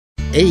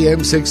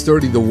AM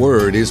 630 The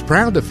Word is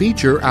proud to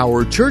feature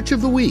our Church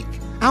of the Week.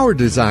 Our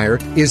desire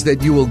is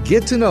that you will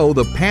get to know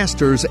the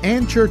pastors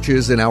and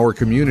churches in our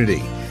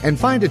community and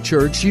find a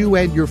church you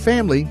and your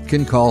family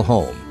can call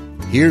home.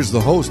 Here's the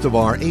host of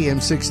our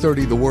AM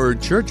 630 The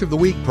Word Church of the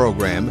Week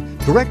program,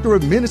 Director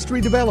of Ministry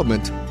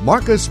Development,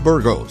 Marcus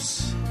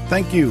Burgos.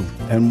 Thank you,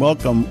 and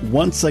welcome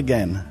once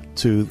again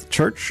to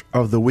Church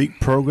of the Week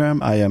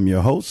program. I am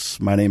your host.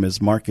 My name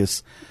is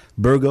Marcus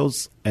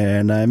Burgos,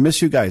 and I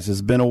miss you guys.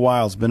 It's been a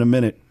while. It's been a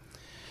minute.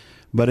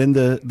 But in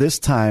this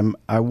time,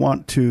 I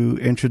want to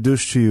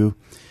introduce to you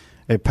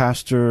a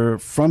pastor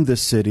from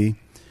this city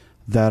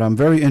that I'm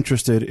very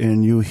interested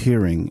in you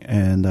hearing,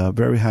 and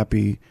very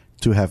happy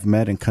to have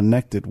met and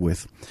connected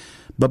with.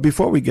 But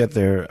before we get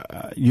there,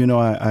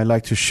 I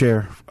like to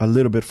share a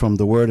little bit from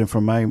the Word and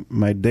from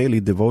my daily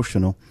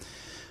devotional.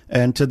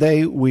 And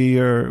today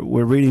we're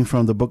reading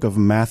from the book of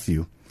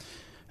Matthew,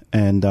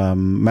 and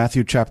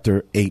Matthew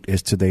chapter 8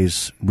 is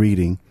today's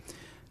reading.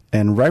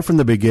 And right from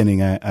the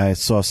beginning, I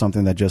saw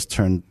something that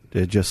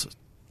just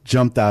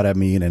jumped out at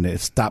me, and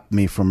it stopped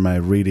me from my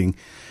reading.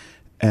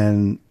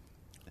 And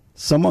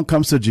someone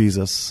comes to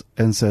Jesus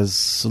and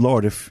says,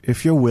 "Lord,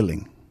 if you're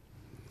willing,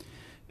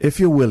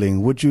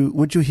 would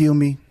you heal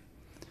me?"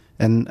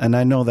 And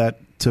I know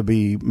that to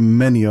be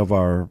many of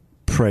our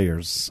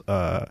prayers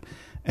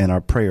and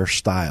our prayer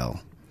style.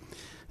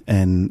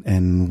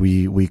 And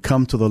we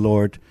come to the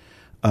Lord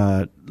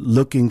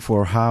looking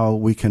for how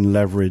we can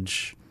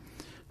leverage,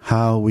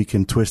 how we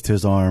can twist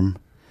his arm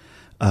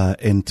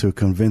into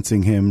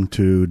convincing him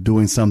to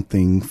doing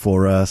something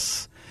for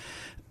us.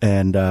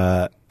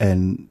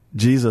 And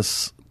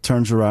Jesus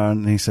turns around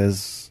and he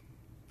says,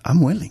 I'm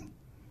willing.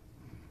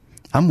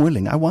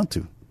 I want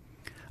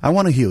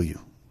to heal you.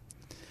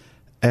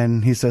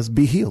 And he says,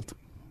 be healed.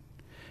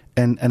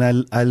 And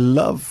I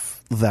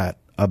love that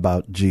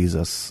about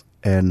Jesus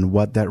and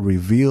what that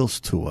reveals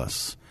to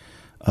us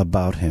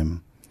about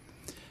him.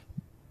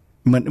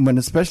 When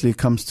especially it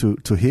comes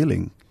to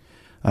healing,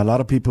 a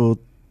lot of people,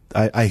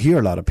 I hear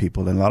a lot of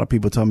people, and a lot of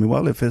people tell me,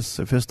 well, if it's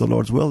the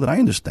Lord's will, then I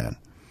understand.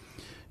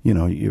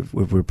 If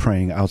we're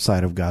praying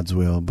outside of God's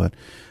will. But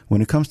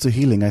when it comes to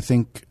healing, I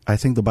think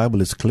the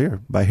Bible is clear.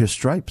 By his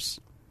stripes,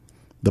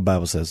 the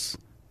Bible says,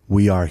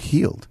 we are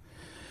healed.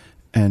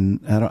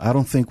 And I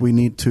don't think we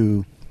need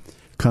to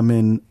come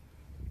in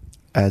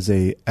as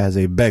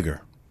a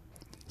beggar,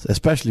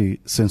 especially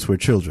since we're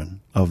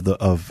children of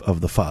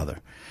the Father.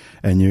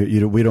 And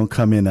we don't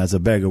come in as a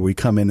beggar. We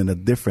come in a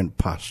different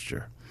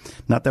posture.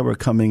 Not that we're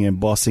coming in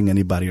bossing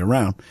anybody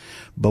around,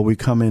 but we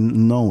come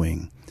in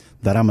knowing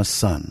that I'm a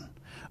son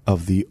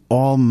of the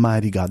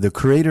Almighty God, the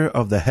creator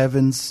of the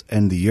heavens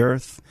and the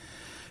earth.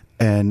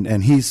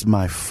 And he's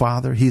my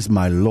Father. He's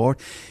my Lord.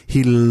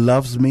 He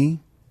loves me.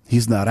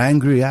 He's not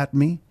angry at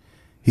me.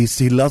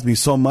 He loves me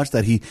so much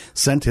that he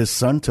sent his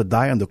son to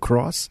die on the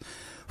cross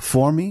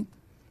for me.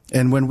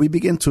 And when we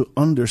begin to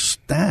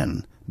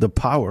understand the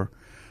power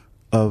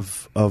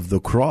of the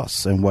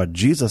cross and what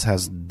Jesus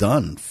has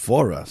done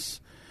for us,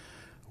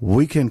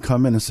 we can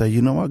come in and say,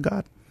 you know what,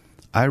 God,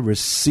 I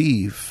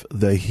receive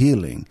the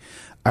healing.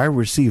 I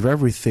receive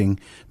everything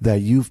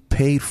that you've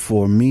paid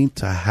for me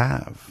to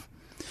have.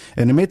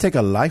 And it may take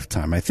a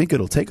lifetime. I think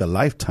it'll take a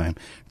lifetime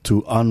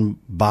to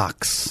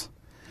unbox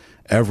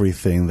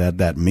everything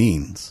that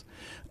means.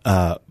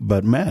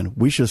 But man,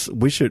 we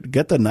should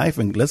get the knife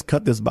and let's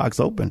cut this box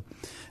open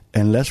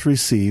and let's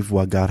receive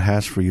what God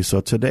has for you. So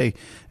today,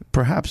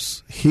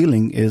 perhaps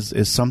healing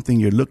is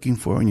something you're looking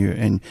for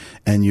and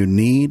you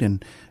need.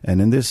 And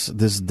in this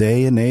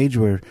day and age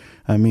where,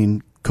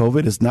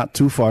 COVID is not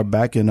too far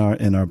back in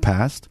our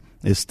past.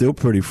 It's still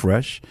pretty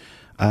fresh.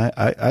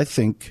 I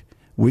think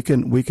we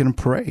can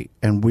pray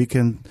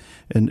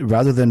and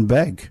rather than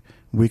beg,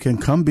 we can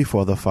come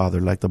before the Father,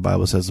 like the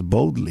Bible says,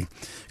 boldly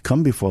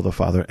come before the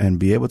Father and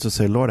be able to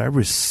say, Lord, I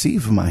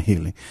receive my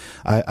healing.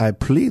 I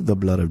plead the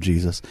blood of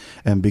Jesus.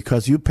 And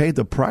because you paid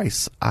the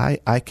price,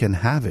 I can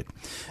have it.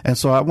 And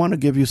so I want to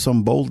give you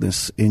some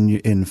boldness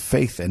in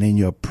faith and in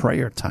your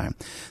prayer time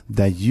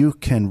that you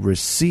can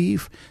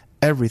receive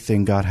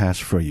everything God has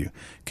for you.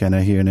 Can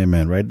I hear an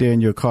amen? Right there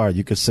in your car,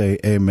 you could say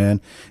amen.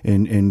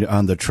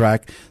 On the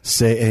track,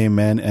 say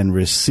amen and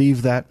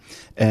receive that.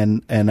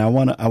 And I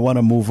want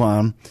to move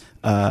on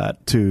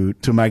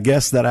to my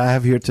guest that I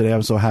have here today.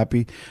 I'm so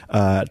happy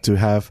to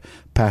have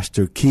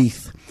Pastor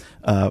Keith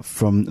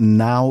from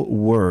Now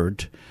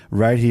Word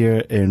right here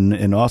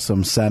in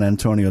awesome San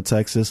Antonio,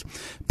 Texas.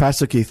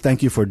 Pastor Keith,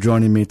 thank you for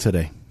joining me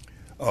today.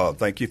 Oh,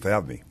 thank you for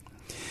having me.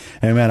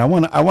 Amen. I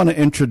want to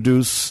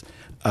introduce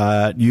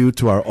you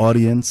to our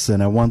audience,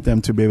 and I want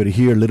them to be able to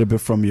hear a little bit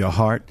from your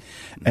heart.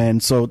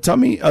 And so tell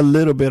me a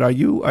little bit, are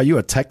you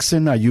a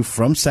Texan? Are you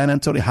from San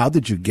Antonio? How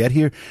did you get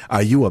here?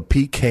 Are you a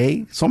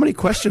PK? So many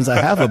questions I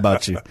have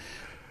about you.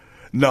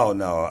 No.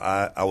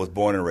 I was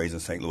born and raised in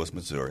St. Louis,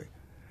 Missouri,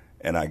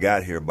 and I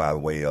got here by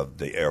way of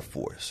the Air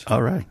Force.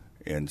 All right.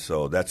 And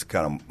so that's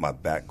kind of my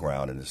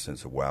background in the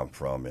sense of where I'm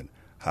from and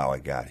how I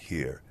got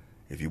here.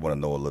 if you want to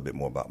know a little bit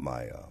more about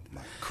my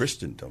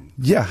Christendom.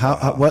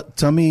 Yeah. What?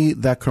 Tell me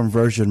that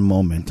conversion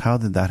moment. How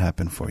did that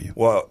happen for you?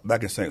 Well,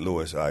 back in St.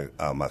 Louis,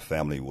 my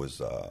family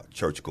was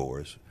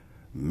churchgoers,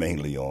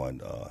 mainly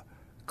on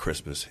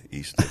Christmas,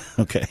 Easter.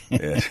 Okay.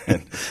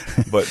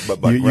 But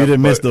you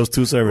didn't miss those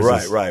two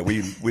services. Right.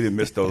 We didn't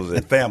miss those,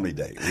 and Family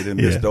Day. We didn't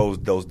miss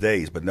those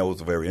days, but those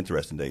were very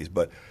interesting days.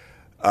 But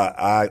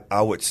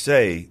I would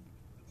say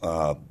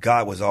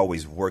God was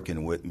always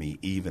working with me,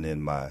 even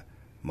in my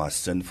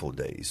sinful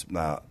days.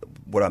 Now,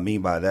 what I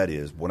mean by that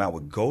is when I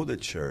would go to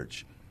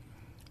church,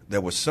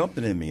 there was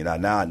something in me,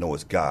 and now I know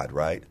it's God,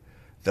 right,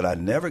 that I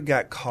never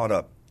got caught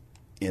up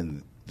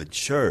in the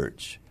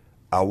church.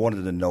 I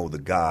wanted to know the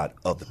God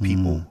of the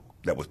people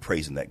that was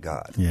praising that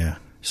God. Yeah.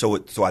 So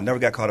I never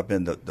got caught up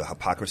in the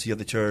hypocrisy of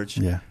the church.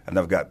 Yeah. I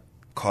never got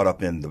caught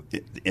up in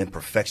the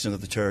imperfections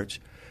of the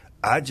church.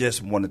 I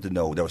just wanted to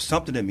know. There was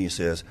something in me that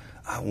says,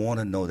 I want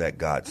to know that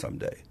God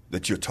someday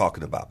that you're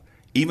talking about.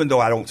 Even though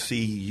I don't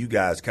see you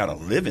guys kind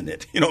of living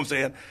it, you know what I'm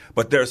saying?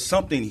 But there's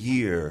something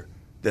here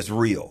that's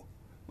real,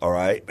 all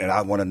right? And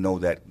I want to know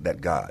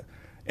that God.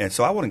 And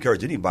so I would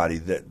encourage anybody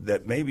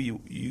that maybe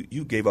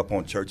you gave up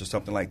on church or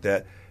something like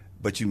that,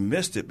 but you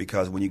missed it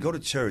because when you go to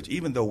church,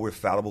 even though we're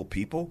fallible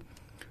people,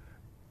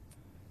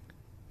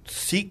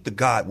 seek the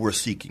God we're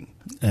seeking.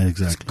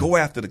 Exactly. Just go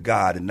after the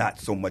God and not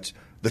so much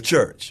the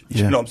church.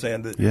 Yeah. You know what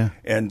I'm saying? Yeah.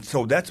 And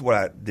so that's what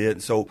I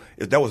did. So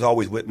that was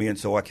always with me, and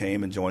so I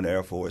came and joined the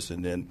Air Force.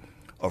 And then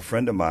a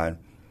friend of mine,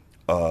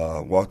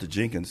 Walter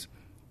Jenkins,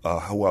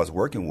 who I was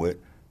working with,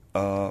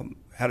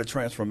 had a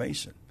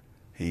transformation.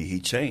 He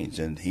changed,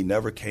 and he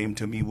never came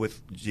to me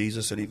with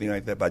Jesus or anything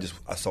like that, but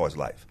I saw his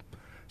life.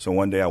 So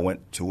one day I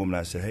went to him and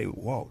I said, hey,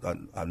 Walt,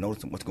 I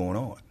noticed what's going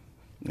on.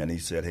 And he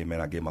said, hey,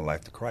 man, I gave my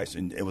life to Christ.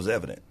 And it was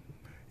evident.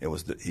 It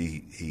was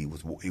he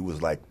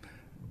was like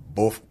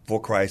both for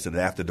Christ and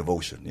after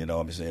devotion, you know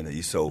what I'm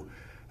saying? So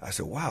I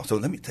said, wow, so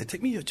let me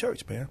take me to your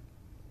church, man.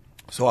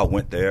 So I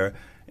went there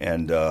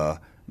and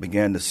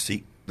began to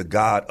seek the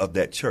God of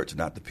that church,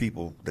 not the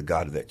people, the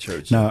God of that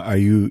church. Now,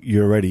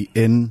 you're already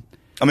in?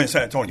 I'm in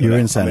San Antonio. You're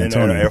in San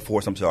Antonio. I'm in the Air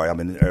Force. I'm sorry. I'm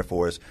in the Air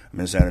Force. I'm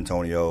in San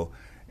Antonio.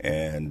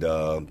 And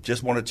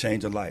just wanted to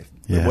change a life.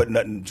 Yeah. There wasn't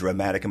nothing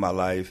dramatic in my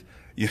life.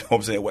 You know what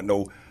I'm saying? There wasn't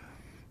no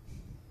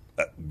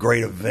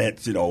great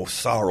events,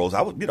 sorrows.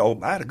 I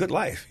had a good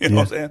life. You know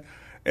what I'm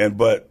saying?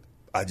 But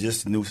I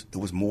just knew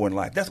there was more in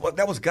life.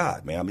 That was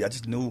God, man. I mean, I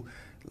just knew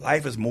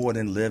life is more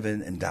than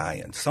living and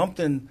dying.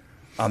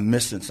 I'm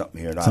missing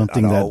something here.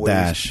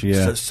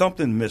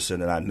 Something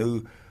missing, and I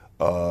knew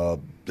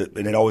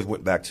and it always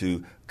went back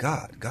to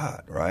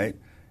God, right?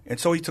 And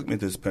so he took me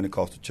to this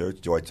Pentecostal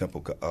church, Joy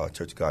Temple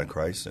Church of God in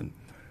Christ,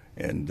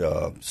 and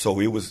so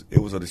it was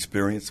an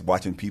experience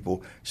watching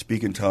people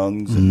speak in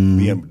tongues and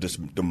being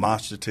just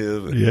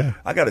demonstrative. And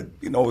I got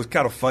it was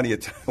kind of funny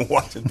at times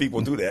watching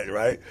people do that,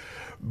 right?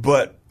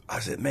 But I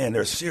said, man,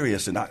 they're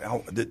serious, and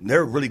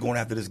they're really going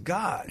after this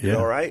God, you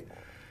know, right?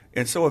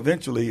 And so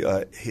eventually,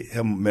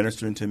 him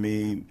ministering to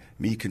me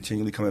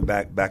continually coming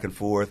back and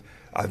forth.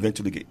 I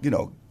eventually,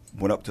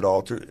 went up to the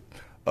altar.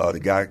 The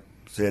guy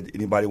said,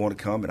 anybody want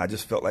to come? And I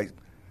just felt like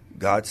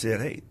God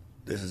said, hey,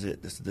 this is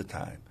it. This is the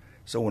time.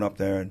 So I went up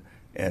there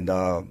and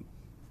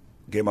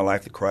gave my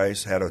life to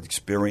Christ, had an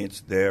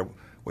experience there,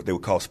 what they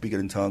would call speaking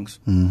in tongues.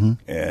 Mm-hmm.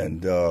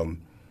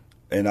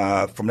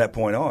 And from that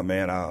point on,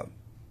 man,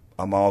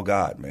 I'm all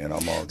God, man.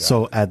 I'm all God.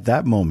 So at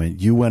that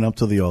moment, you went up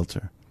to the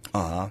altar.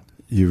 Uh-huh.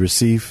 You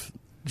received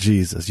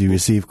Jesus. You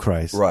received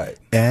Christ. Right.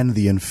 And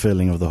the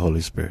infilling of the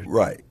Holy Spirit.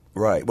 Right.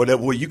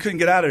 Well, you couldn't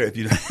get out of there if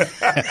you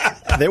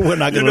they were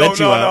not going to let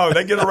you out. No,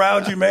 they get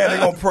around you, man. They're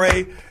going to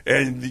pray,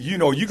 and you're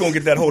going to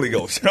get that Holy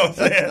Ghost. You know what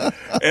I'm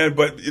saying?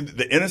 But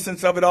the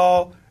innocence of it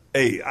all,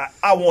 hey,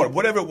 I wanted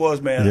whatever it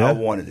was, man. Yeah. I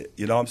wanted it.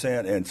 You know what I'm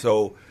saying? And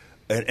so,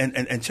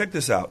 and check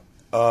this out.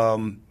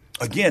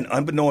 Again,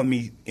 unbeknown to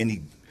me,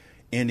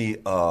 any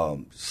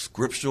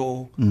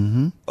scriptural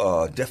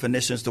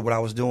definitions to what I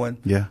was doing.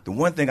 Yeah. The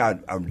one thing I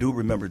do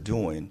remember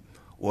doing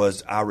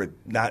was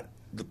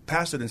the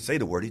pastor didn't say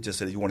the word. He just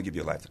said, you want to give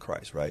your life to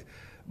Christ, right?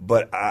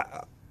 But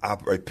I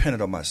repented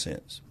of my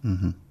sins.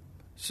 Mm-hmm.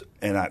 So,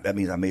 and that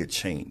means I made a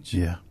change.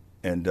 Yeah.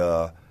 And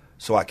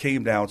so I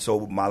came down.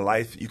 So my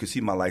life, you could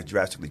see my life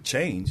drastically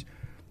change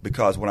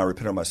because when I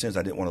repented of my sins,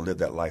 I didn't want to live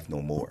that life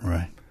no more.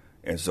 Right.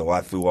 And so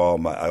I threw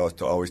I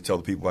always tell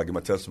the people I give my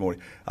testimony,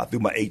 I threw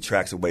my 8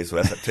 tracks away. So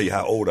that's to tell you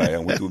how old I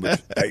am. We threw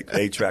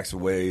 8 tracks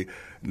away,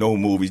 no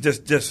movies.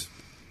 Just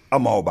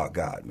I'm all about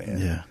God, man.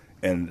 Yeah.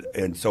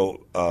 And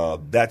so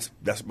that's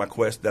my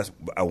quest.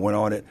 I went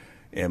on it,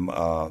 and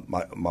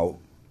my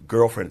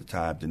girlfriend at the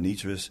time,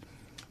 Demetrius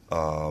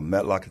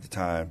Metlock at the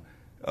time,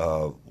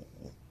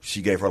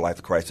 she gave her life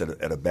to Christ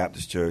at a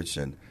Baptist church,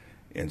 and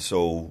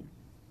so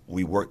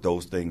we worked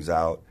those things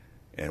out,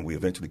 and we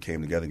eventually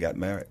came together and got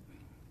married.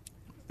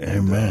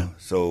 And, Amen.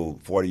 So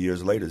 40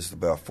 years later, this is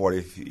about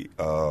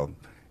 40th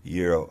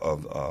year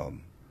of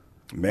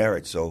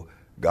marriage. So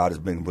God has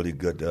been really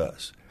good to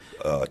us.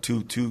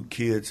 Two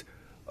kids.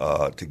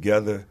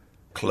 Together,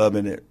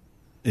 clubbing it.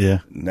 Yeah.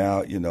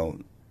 Now,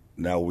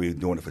 Now we're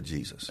doing it for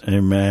Jesus.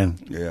 Amen.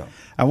 Yeah.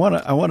 I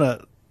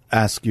wanna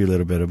ask you a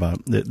little bit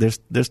about.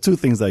 There's two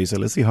things that you said.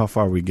 Let's see how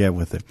far we get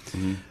with it.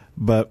 Mm-hmm.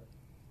 But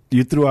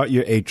you threw out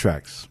your 8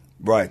 tracks.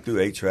 Right, through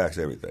 8 tracks,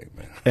 everything,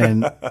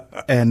 man.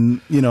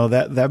 and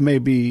that may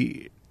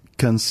be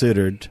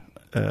considered.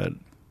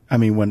 I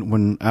mean,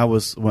 when I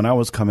was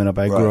coming up,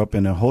 I grew up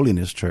in a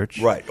holiness church.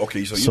 Right.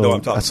 Okay. So you know what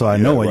I'm talking about. So I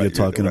know what you're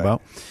talking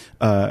about.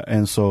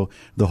 And so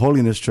the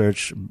holiness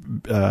church,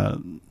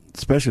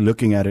 especially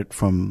looking at it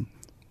from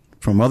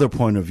other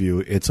point of view,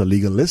 it's a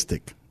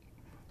legalistic.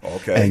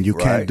 Okay. And you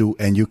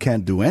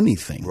can't do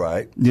anything.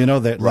 Right. You know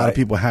that a lot of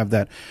people have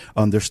that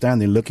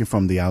understanding looking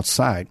from the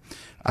outside.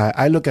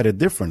 I look at it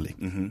differently.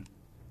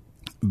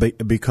 Mm-hmm.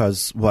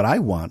 Because what I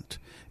want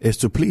is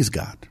to please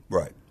God.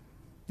 Right.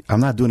 I'm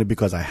not doing it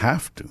because I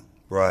have to.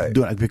 Right. I'm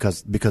doing it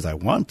because I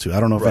want to. I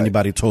don't know if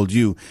anybody told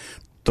you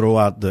throw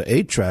out the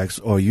 8 tracks,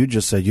 or you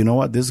just said, you know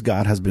what, this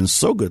God has been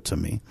so good to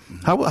me.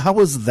 Mm-hmm. How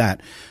was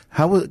that?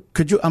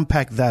 Could you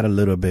unpack that a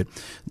little bit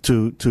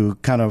to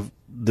kind of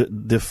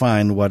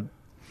define what,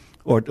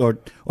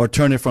 or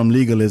turn it from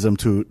legalism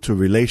to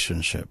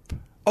relationship?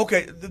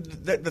 Okay.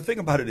 The thing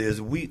about it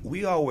is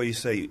we always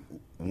say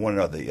one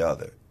or the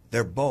other.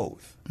 They're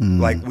both.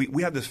 Like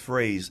we have this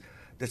phrase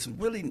that's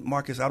really,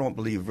 Marcus, I don't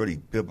believe really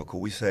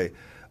biblical. We say,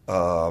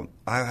 I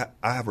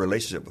have a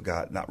relationship with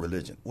God, not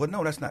religion. Well,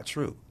 no, that's not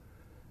true.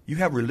 You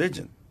have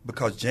religion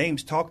because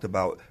James talked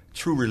about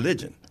true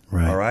religion.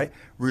 Right. All right?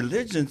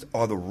 Religions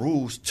are the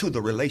rules to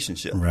the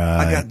relationship.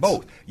 Right. I got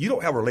both. You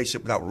don't have a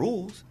relationship without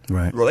rules.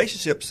 Right.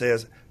 Relationship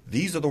says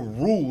these are the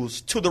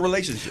rules to the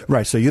relationship.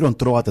 Right. So you don't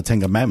throw out the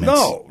 10 Commandments.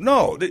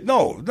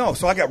 No.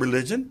 So I got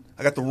religion.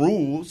 I got the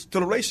rules to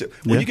the relationship.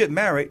 When you get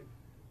married,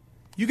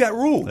 you got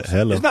rules.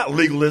 Hello. It's not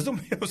legalism.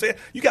 You know what I'm saying?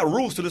 You got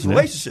rules to this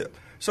relationship.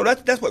 So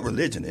that's what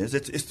religion is.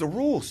 It's the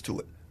rules to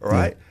it. All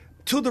right? Yeah.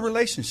 To the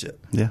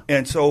relationship. Yeah.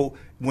 And so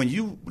when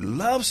you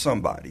love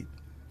somebody,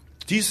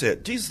 Jesus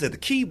said the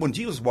key, when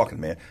Jesus was walking,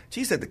 man,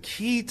 Jesus said the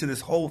key to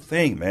this whole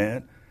thing,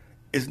 man,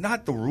 is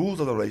not the rules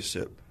of the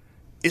relationship.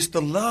 It's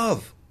the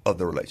love of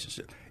the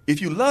relationship.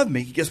 If you love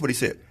me, guess what he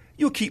said?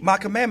 You'll keep my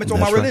commandments on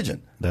my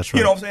religion. That's right.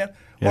 You know what I'm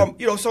saying?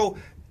 Yeah. So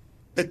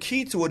the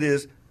key to it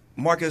is,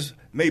 Marcus,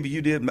 maybe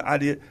you did, I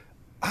did.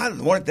 I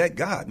wanted that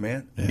God,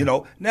 man.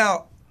 Yeah.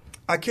 Now,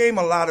 I came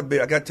a lot of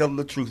it. I got to tell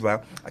the truth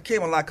about it. I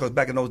came a lot because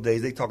back in those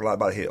days, they talk a lot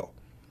about hell.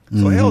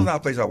 So hell's not a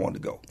place I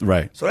wanted to go.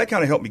 Right. So that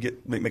kind of helped me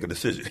make a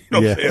decision. You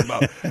know what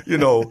I'm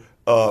saying?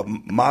 About,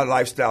 my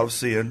lifestyle of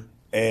sin,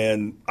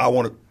 and I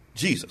wanted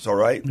Jesus, all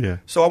right? Yeah.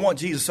 So I want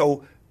Jesus.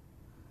 So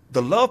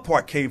the love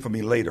part came for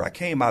me later. I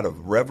came out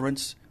of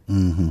reverence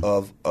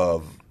of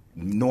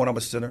knowing I'm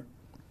a sinner,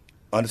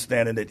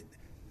 understanding that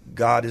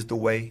God is the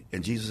way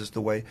and Jesus is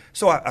the way.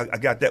 So I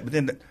got that. But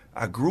then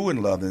I grew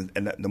in love,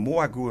 and the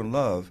more I grew in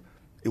love,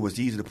 it was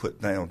easy to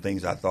put down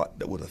things I thought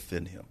that would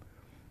offend him.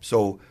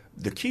 So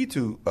the key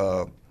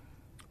to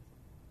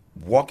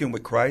walking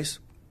with Christ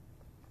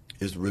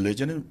is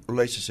religion and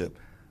relationship,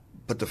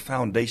 but the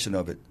foundation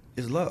of it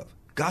is love.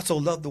 God so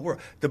loved the world.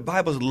 The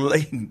Bible's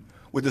laden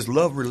with this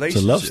love relationship.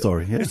 It's a love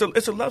story. Yeah.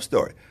 It's a love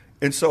story.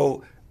 And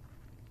so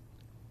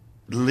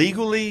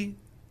legally,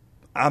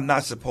 I'm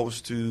not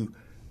supposed to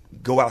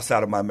go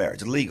outside of my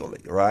marriage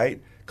legally,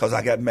 right? Because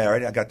I got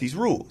married, I got these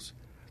rules.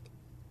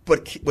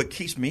 But what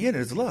keeps me in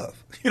it is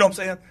love. You know what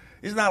I'm saying?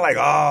 It's not like,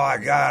 I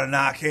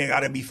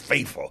gotta be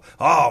faithful.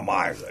 Oh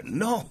my God,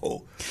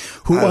 no.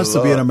 Who wants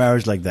to be in a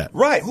marriage like that?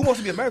 Right. Who wants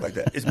to be in a marriage like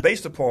that? It's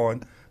based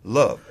upon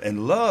love,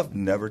 and love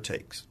never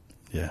takes.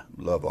 Yeah.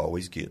 Love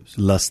always gives.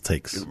 Lust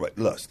takes. Right.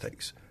 Lust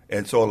takes.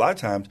 And so a lot of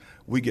times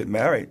we get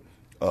married,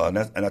 and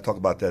I talk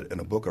about that in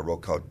a book I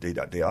wrote called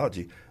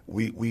Deology.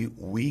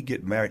 We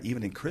get married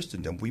even in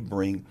Christendom. We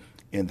bring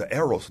in the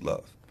eros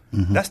love.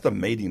 Mm-hmm. That's the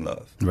mating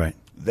love. Right.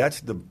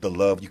 That's the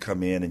love you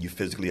come in and you're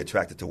physically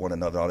attracted to one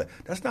another. All that.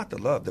 That's not the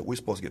love that we're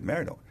supposed to get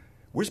married on.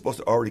 We're supposed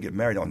to already get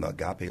married on the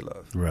agape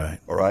love. Right.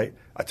 All right?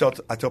 I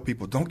tell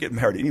people, don't get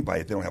married to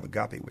anybody if they don't have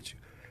agape with you,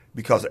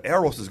 because the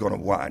eros is going to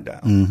wind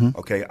down. Mm-hmm.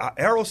 Okay? Our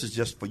eros is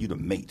just for you to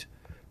mate,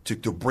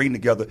 to bring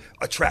together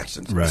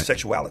attractions, right,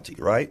 sexuality,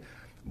 right?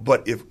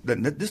 But this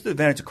is the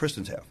advantage that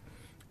Christians have.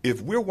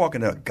 If we're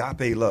walking in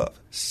agape love,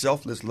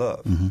 selfless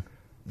love, mm-hmm,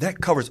 that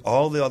covers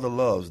all the other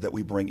loves that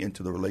we bring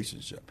into the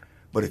relationship.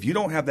 But if you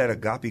don't have that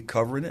agape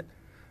covering it,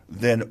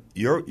 then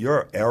your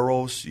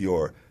eros,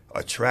 your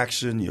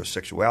attraction, your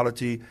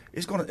sexuality,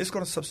 it's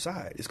gonna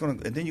subside. And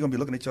then you're gonna be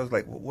looking at each other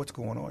like, well, what's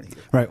going on here?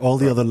 Right. All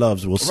the other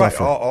loves will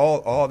suffer.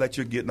 All that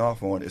you're getting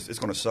off on, it's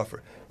gonna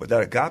suffer. But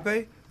that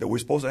agape that we're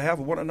supposed to have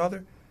with one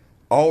another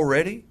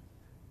already,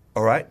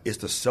 all right, it's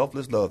the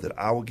selfless love that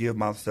I will give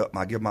myself.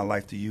 I give my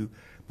life to you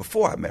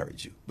before I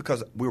married you,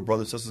 because we were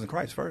brothers and sisters in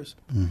Christ first.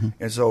 Mm-hmm.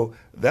 And so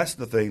that's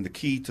the thing. The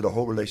key to the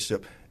whole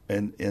relationship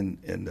in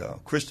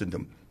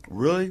Christendom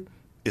really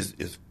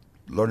is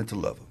learning to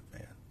love them,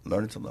 man.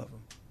 Learning to love them.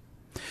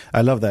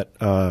 I love that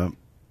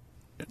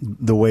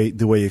the way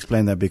you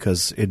explain that,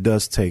 because it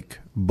does take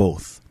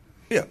both.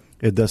 Yeah,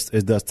 it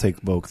does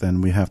take both,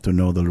 and we have to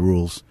know the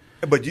rules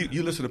But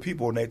you listen to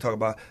people and they talk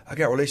about, I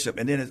got a relationship,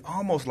 and then it's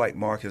almost like,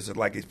 Marcus, it's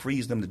like it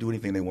frees them to do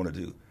anything they want to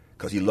do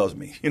because he loves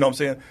me. You know what I'm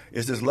saying?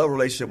 It's this love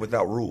relationship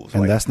without rules.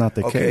 And that's not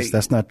the case.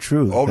 That's not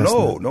true. Oh, that's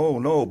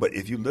no. But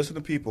if you listen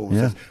to people who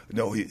says,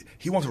 no,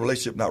 he wants a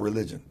relationship, not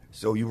religion.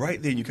 So you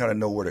right then, you kind of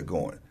know where they're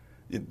going.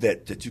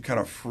 That you kind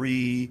of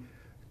free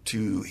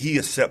to, he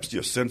accepts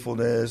your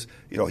sinfulness.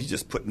 You know, he's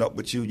just putting up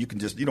with you. You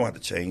don't have to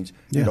change.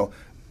 Yeah. You know,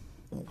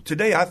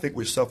 today I think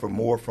we suffer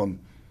more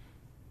from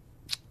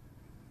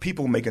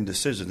people making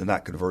decisions and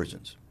not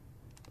conversions.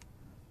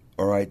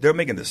 All right? They're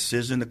making a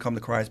decision to come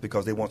to Christ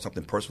because they want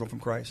something personal from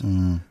Christ.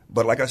 Mm-hmm.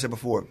 But like I said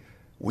before,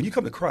 when you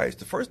come to Christ,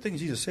 the first thing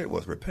Jesus said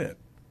was repent.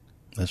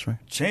 That's right.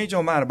 Change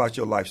your mind about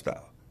your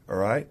lifestyle. All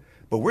right?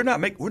 But we're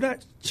not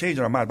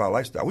changing our mind about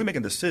lifestyle. We're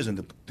making a decision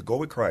to go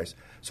with Christ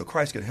so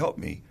Christ can help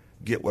me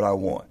get what I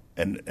want.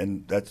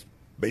 And that's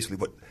basically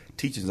what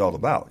teaching is all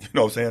about. You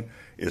know what I'm saying?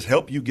 Is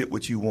help you get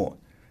what you want.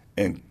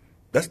 And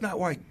that's not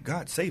why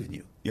God's saving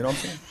you. You know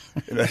what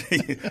I'm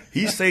saying?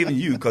 He's saving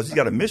you because he's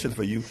got a mission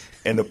for you.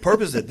 And the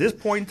purpose at this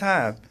point in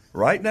time,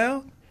 right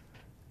now,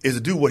 is to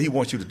do what he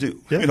wants you to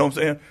do. Yeah. You know what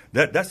I'm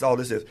saying? That's all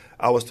this is.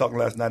 I was talking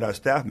last night at our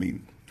staff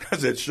meeting. I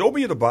said, show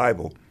me in the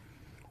Bible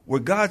where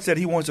God said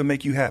he wants to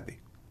make you happy.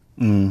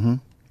 Mm-hmm.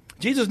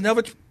 Jesus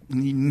never,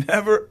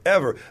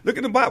 ever, look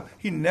at the Bible.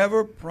 He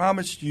never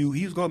promised you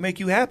he was going to make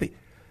you happy.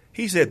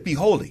 He said, be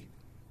holy,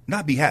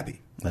 not be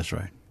happy. That's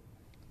right.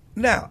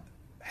 Now,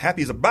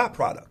 happy is a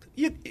byproduct.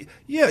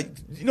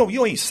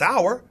 You ain't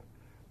sour,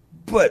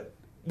 but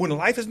when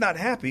life is not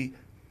happy,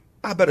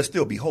 I better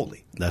still be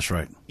holy. That's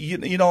right.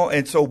 You know,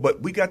 and so,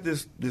 but we got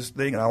this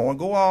thing, and I don't want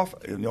to go off,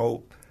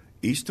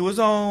 each to his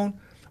own,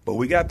 but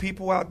we got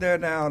people out there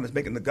now that's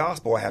making the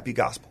gospel a happy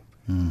gospel.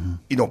 Mm-hmm.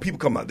 You know, people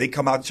come out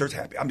to church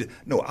happy.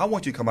 I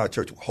want you to come out of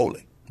church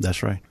holy.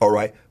 That's right. All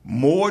right?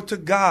 More to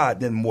God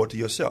than more to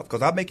yourself.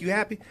 Because I make you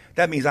happy,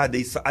 that means I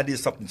did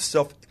something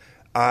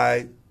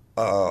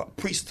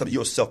preached to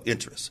your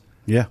self-interest.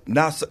 Yeah.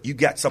 Now you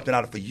got something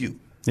out of it for you,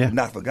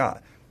 not for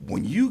God.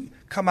 When you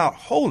come out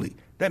holy,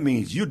 that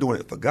means you're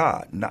doing it for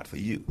God, not for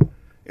you.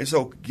 And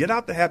so get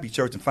out the happy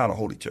church and find a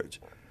holy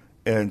church.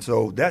 And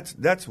so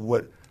that's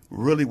what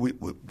really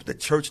the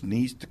church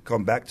needs to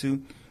come back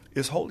to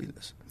is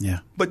holiness. Yeah.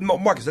 But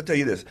Marcus, I tell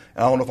you this,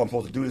 and I don't know if I'm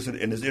supposed to do this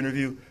in this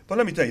interview, but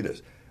let me tell you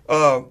this.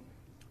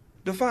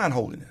 Define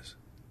holiness.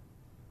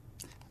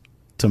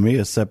 To me,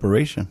 it's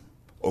separation.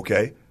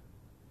 Okay.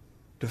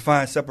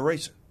 Define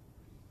separation.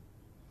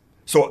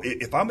 So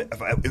if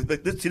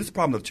this is the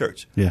problem of the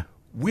church. Yeah.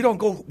 We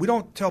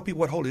don't tell people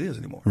what holy is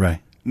anymore. Right.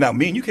 Now,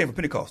 me and you came from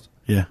Pentecost.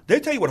 Yeah. They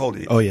tell you what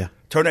holy is. Oh, yeah.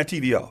 Turn that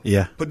TV off.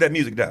 Yeah. Put that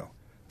music down.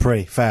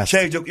 Pray, fast.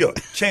 Change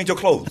your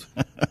clothes.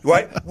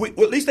 Right? Well,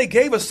 at least they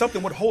gave us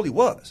something what holy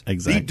was.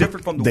 Exactly. Be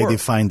different from the world. They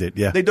defined it,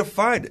 yeah. They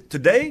defined it.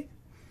 Today,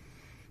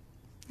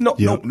 no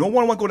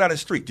one want to go down the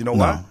street. You know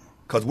why?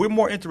 Because we're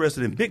more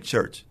interested in big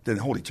church than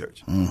holy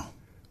church. Mm.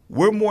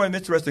 We're more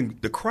interested in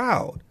the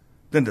crowd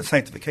than the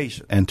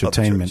sanctification.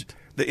 Entertainment. Of the church.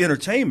 The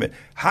entertainment.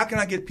 How can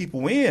I get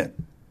people in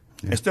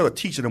instead of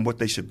teaching them what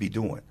they should be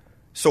doing?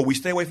 So we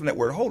stay away from that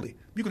word holy.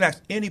 You can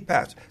ask any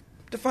pastor,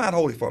 define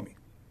holy for me.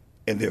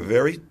 And they're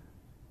very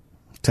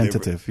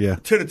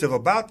tentative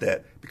about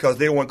that because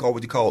they don't want to call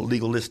what you call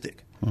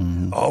legalistic.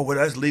 Mm-hmm. Oh, well,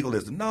 that's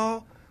legalism.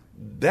 No,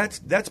 that's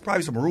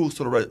probably some rules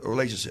to the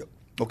relationship.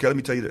 Okay, let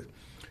me tell you this.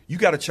 You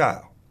got a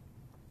child.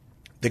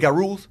 They got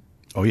rules?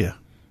 Oh, yeah.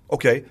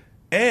 Okay.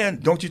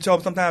 And don't you tell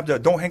them sometimes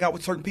that don't hang out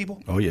with certain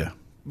people? Oh, yeah.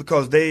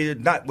 Because they're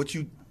not what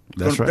you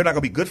That's right. They're not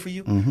going to be good for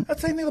you. Mm-hmm.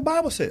 That's the same thing the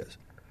Bible says.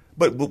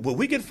 But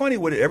we get funny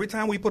with it every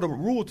time we put a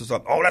rule to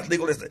something. Oh, that's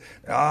legalistic.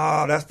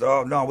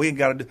 No, we ain't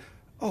got to do.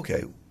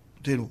 Okay,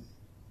 then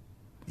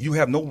you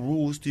have no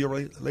rules to your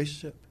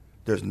relationship?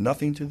 There's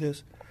nothing to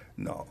this?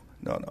 No.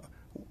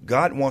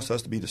 God wants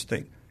us to be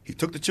distinct. He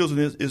took the children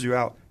of Israel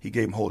out. He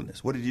gave them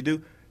holiness. What did he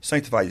do?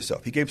 Sanctify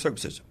yourself. He gave them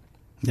circumcision.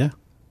 Yeah.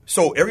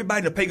 So everybody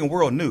in the pagan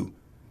world knew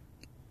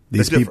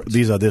these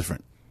are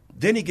different.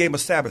 Then he gave them a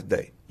Sabbath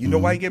day. You know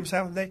why he gave them a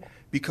Sabbath day?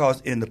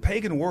 Because in the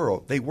pagan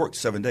world, they worked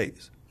 7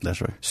 days. That's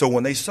right. So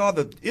when they saw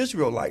the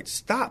Israelites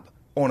stop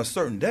on a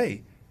certain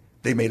day,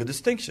 they made a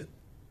distinction.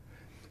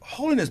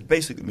 Holiness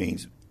basically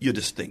means you're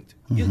distinct.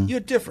 Mm-hmm.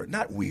 You're different,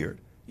 not weird.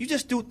 You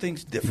just do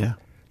things different.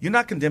 Yeah. You're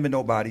not condemning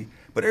nobody,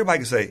 but everybody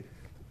can say,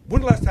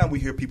 when the last time we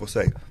hear people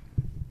say,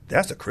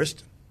 that's a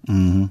Christian?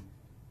 Mm-hmm.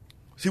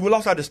 See, we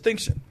lost our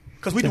distinction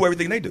because we do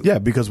everything they do. Yeah,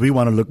 because we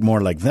want to look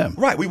more like them.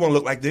 Right. We want to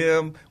look like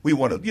them. We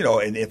want to,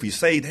 and if we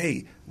say,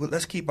 hey, well,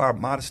 let's keep our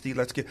modesty.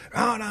 Let's get,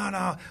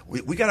 no.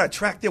 We got to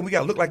attract them. We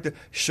got to look like them.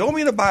 Show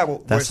me in the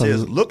Bible where it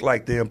says look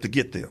like them to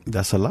get them.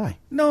 That's a lie.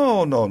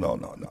 No.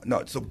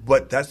 So,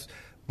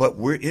 but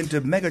we're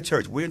into mega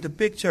church. We're into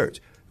big church.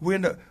 We're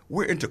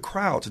into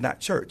crowds, not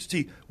church.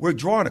 See, we're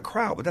drawing a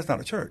crowd, but that's not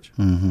a church.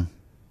 Mm-hmm.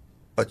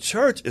 A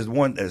church is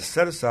one that is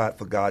set aside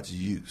for God's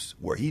use,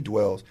 where he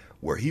dwells,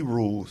 where he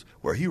rules,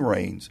 where he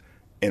reigns,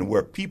 and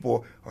where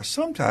people are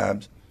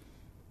sometimes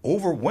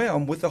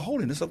overwhelmed with the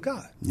holiness of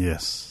God.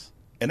 Yes.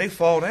 And they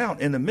fall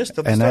down in the midst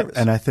of the service.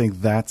 And I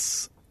think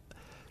that's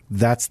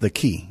that's the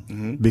key.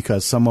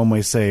 Because someone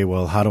may say,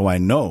 well, how do I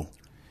know?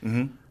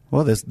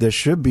 Well, there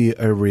should be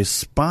a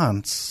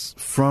response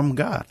from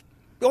God.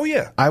 Oh,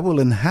 yeah. I will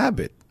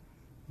inhabit.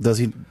 Does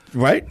he,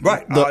 right?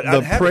 Right.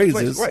 The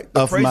praises the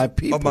of praise my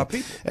people. Of my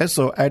people. And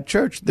so at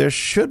church, there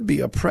should be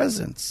a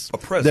presence.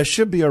 There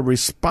should be a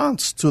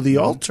response to the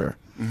altar,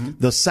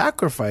 the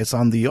sacrifice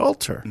on the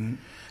altar.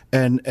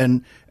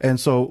 And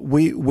so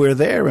we're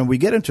there and we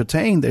get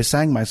entertained. They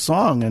sang my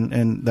song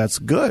and that's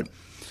good.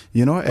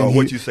 You know, and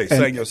what'd you say?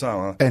 Sang your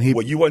song, huh? And he,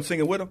 well, you wasn't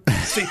singing with him?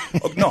 See,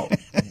 no.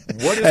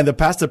 And the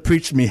pastor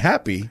preached me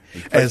happy.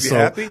 And so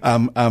happy?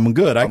 I'm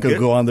good. I could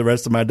go on the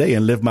rest of my day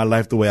and live my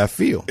life the way I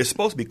feel. It's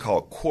supposed to be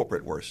called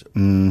corporate worship.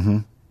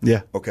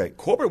 Yeah. Okay.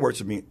 Corporate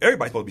worship means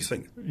everybody's supposed to be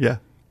singing. Yeah.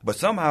 But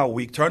somehow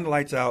we turn the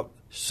lights out,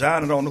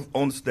 shine it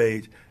on the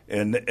stage,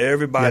 and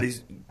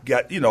everybody's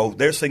got,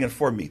 they're singing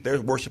for me.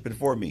 They're worshiping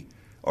for me.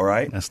 All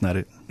right? That's not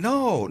it.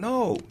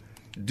 No.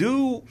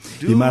 You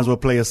might as well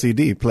play a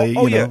CD. Play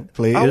Israel or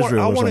something.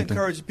 I want to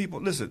encourage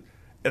people. Listen,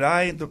 and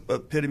I ain't the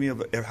epitome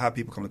of how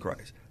people come to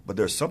Christ. But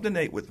there's something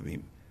innate with me.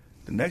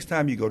 The next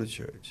time you go to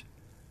church,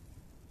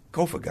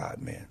 go for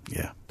God, man.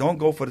 Yeah. Don't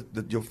go for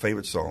your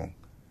favorite song.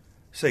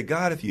 Say,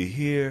 God, if you're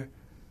here,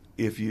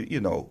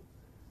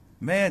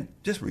 man,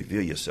 just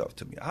reveal yourself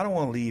to me. I don't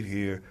want to leave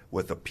here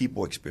with a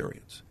people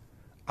experience.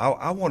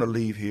 I want to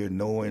leave here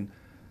knowing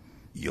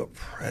your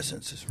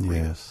presence is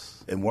real.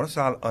 Yes. And once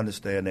I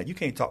understand that, you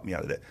can't talk me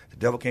out of that. The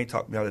devil can't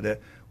talk me out of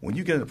that. When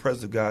you get in the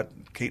presence of God,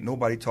 can't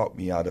nobody talk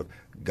me out of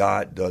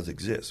God does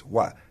exist.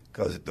 Why?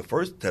 Because the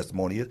first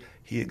testimony is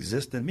he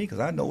exists in me because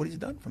I know what he's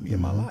done for me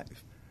in my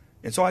life.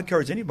 And so I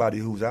encourage anybody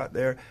who's out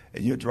there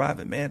and you're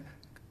driving, man,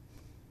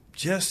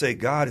 just say,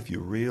 God, if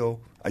you're real.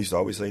 I used to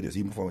always say this,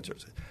 even before my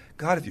church.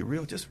 God, if you're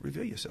real, just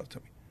reveal yourself to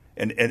me.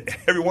 And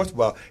every once in a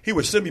while, he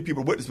would send me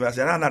people to witness me. I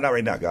said, no, not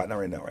right now, God, not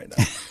right now.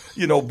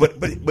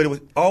 But it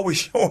was always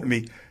showing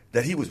me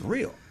that he was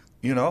real,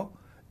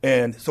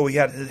 And so he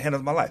had his hand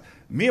on my life.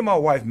 Me and my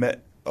wife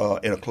met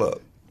in a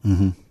club.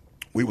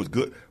 We was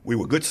good. We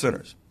were good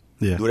sinners.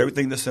 Yeah. Do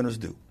everything the sinners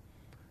do.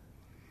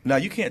 Now,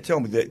 you can't tell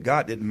me that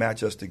God didn't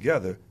match us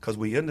together because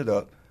we ended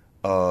up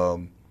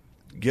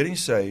getting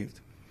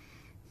saved,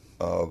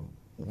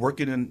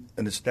 working in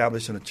and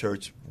establishing a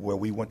church where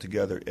we went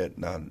together at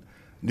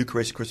New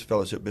Creation Christian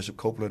Fellowship, Bishop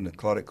Copeland and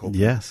Claudette Copeland.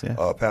 Yes,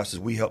 yeah. Pastors,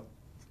 we helped.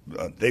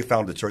 They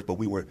founded the church, but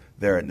we were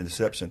there in the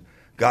inception.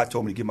 God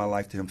told me to give my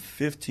life to him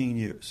 15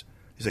 years.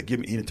 He said, he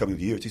didn't tell me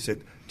the years. He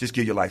said, just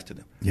give your life to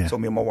them. Yeah. So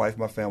me and my wife,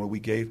 my family, we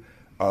gave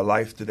our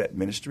life to that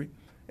ministry.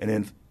 And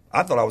then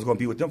I thought I was going to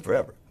be with them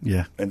forever.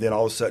 Yeah. And then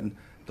all of a sudden,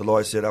 the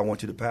Lord said, I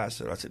want you to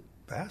pastor. I said,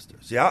 pastor?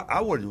 See, I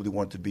really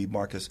wanted to be,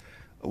 Marcus,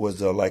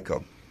 was like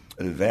an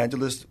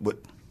evangelist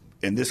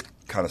in this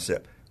kind of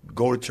set.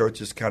 Go to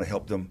churches, kind of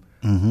help them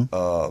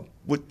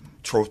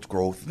with church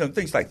growth,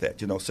 things like that,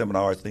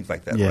 seminars, things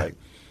like that, right?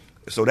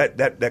 So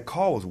that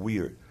call was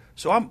weird.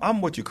 So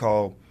I'm what you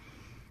call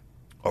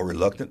a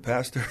reluctant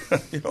pastor.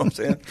 You know what I'm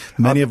saying?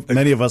 Many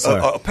of us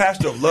are. A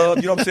pastor of love.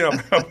 You know what I'm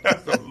saying? I'm a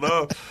pastor of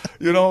love.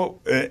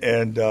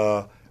 And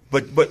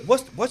but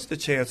what's the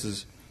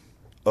chances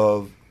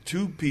of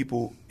two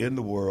people in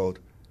the world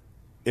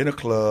in a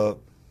club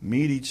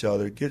meet each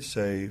other, get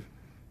saved,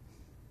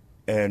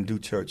 and do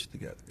church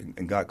together?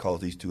 And God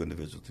calls these two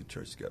individuals to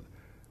church together.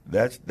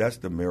 That's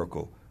the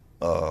miracle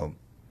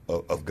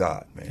of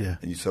God, man. Yeah.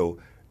 And so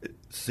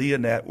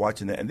seeing that,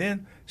 watching that, and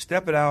then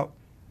stepping out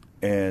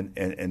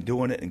and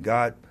doing it, and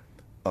God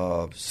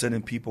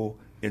sending people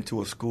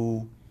into a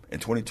school, and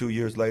 22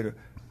 years later,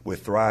 we're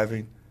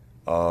thriving,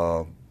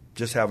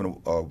 just having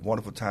a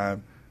wonderful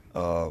time,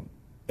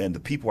 and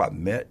the people I've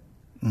met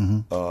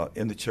in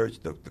the church,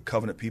 the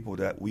covenant people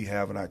that we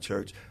have in our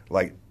church,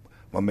 like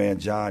my man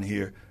John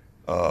here,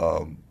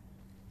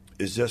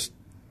 is just,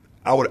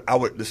 I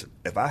would listen,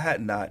 if I had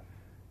not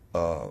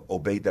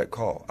obeyed that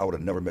call, I would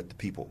have never met the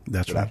people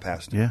that I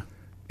pastored. Yeah.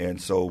 And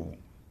so,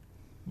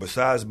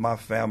 besides my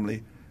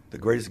family, the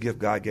greatest gift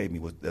God gave me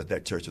was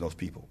that church and those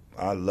people.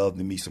 I love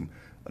to meet some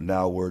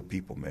Now Word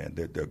people, man.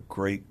 They're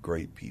great,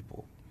 great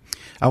people.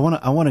 I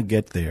want to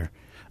get there,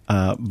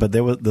 but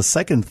there was the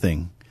second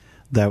thing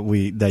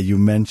that you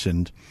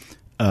mentioned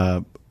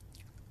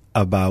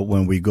about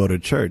when we go to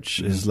church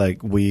is like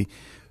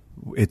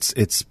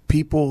it's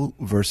people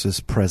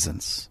versus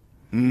presence,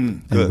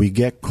 and we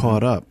get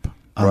caught up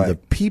on the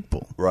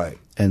people, right?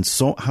 And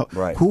so,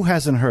 who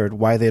hasn't heard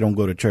why they don't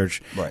go to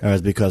church? Right.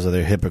 It's because of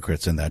their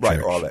hypocrites in that church.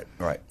 Right, all that,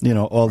 right.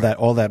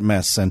 All that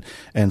mess.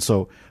 And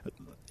so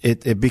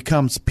it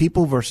becomes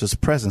people versus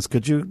presence.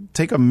 Could you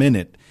take a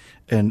minute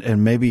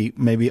and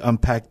maybe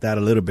unpack that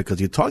a little bit?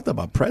 Because you talked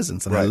about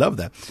presence, and I love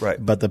that.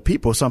 Right. But the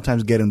people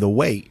sometimes get in the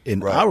way,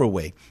 our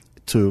way,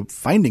 to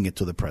finding it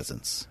to the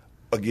presence.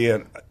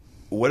 Again,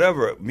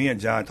 whatever me and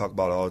John talk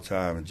about all the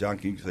time, and John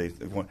can say,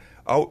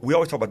 we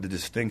always talk about the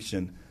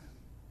distinction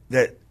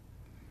that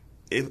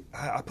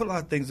I put a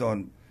lot of things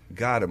on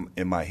God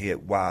in my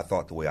head why I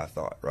thought the way I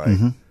thought, right?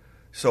 Mm-hmm.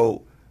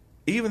 So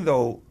even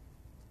though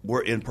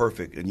we're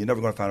imperfect, and you're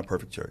never going to find a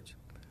perfect church,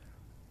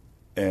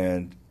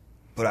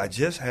 but I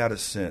just had a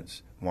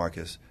sense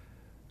Marcus,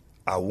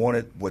 I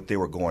wanted what they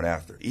were going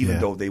after, even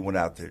though they went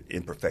out there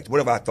imperfect.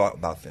 Whatever I thought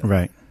about them.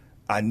 Right.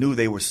 I knew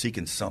they were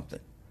seeking something.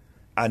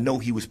 I know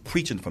he was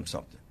preaching from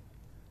something.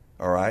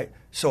 All right?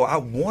 So I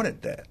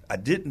wanted that. I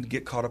didn't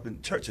get caught up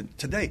in church. And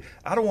today,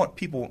 I don't want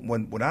people,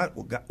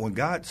 when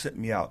God sent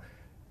me out,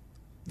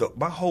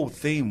 my whole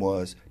theme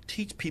was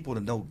teach people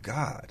to know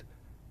God,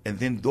 and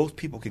then those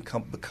people can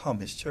become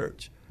his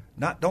church.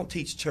 Don't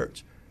teach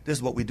church. This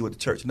is what we do at the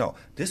church. No,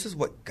 this is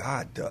what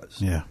God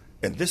does. Yeah.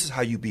 And this is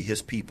how you be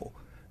his people.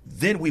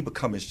 Then we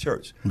become his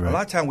church. Right. A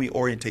lot of time we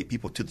orientate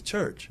people to the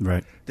church.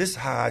 Right. This is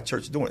how our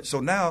church is doing it. So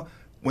now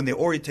when they're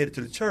orientated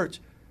to the church,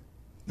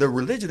 the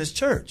religion is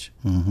church.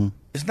 Mm-hmm.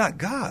 It's not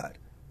God.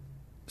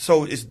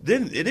 So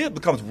it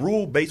becomes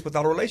rule based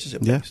without a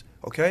relationship based.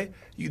 Okay?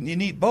 You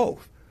need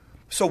both.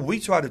 So we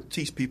try to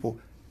teach people,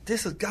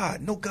 this is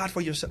God. Know God for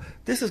yourself.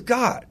 This is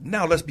God.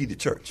 Now let's be the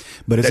church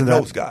that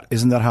knows God.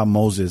 Isn't that how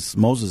Moses'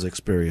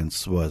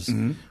 experience was?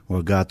 Mm-hmm.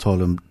 Where God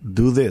told him,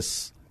 do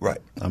this. Right.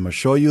 I'm going to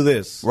show you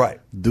this. Right.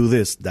 Do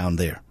this down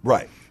there.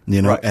 Right.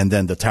 Right. And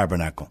then the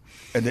tabernacle.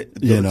 And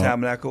the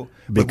tabernacle.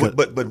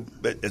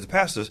 But as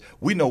pastors,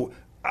 we know,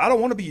 I don't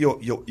want to be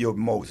your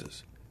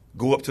Moses.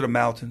 Go up to the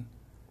mountain,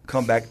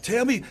 come back.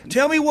 Tell me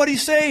what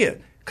he's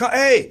saying.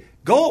 Hey,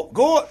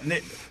 go.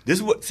 This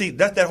is what. See,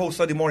 that's that whole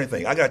Sunday morning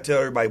thing. I got to tell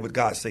everybody what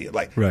God's saying.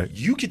 Like,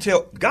 you can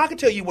tell. God can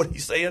tell you what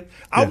he's saying.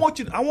 I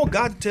want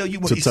God to tell you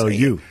what he's saying.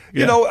 You.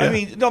 You know. I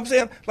mean, you know what I'm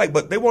saying? Like,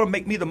 but they want to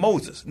make me the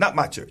Moses, not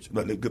my church,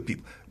 but they're good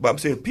people. But I'm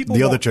saying people.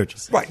 The other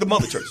churches. Right. The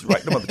mother churches.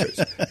 Right. The mother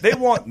churches. They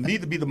want me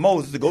to be the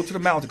Moses to go to the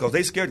mountain because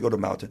they scared to go to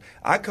the mountain.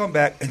 I come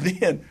back and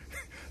then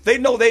they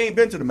know they ain't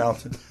been to the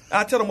mountain.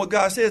 I tell them what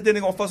God says. Then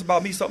they're gonna fuss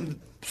about me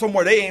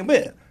somewhere they ain't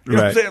been. You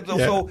know what I'm saying?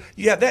 So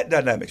you have that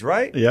dynamics,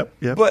 right? Yep.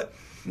 But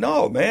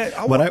no, man.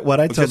 What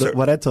I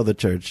tell the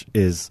church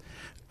is,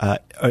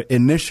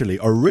 originally,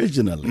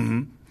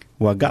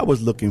 what God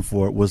was looking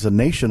for was a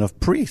nation of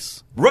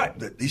priests. Right.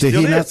 Did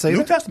he not say New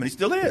that? Testament, he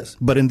still is.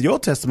 But in the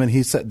Old Testament,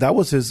 he said that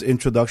was his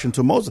introduction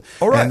to Moses.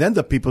 All right. And then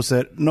the people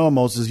said, "No,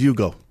 Moses, you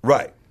go."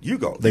 Right. You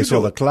go. They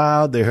saw the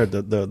cloud. They heard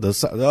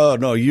the oh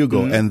no, you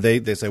go. Mm-hmm. And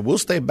they said, "We'll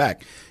stay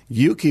back.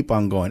 You keep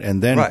on going."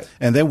 And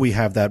then we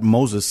have that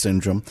Moses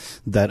syndrome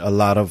that a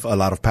lot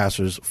of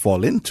pastors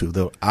fall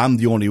into. I'm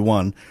the only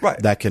one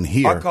that can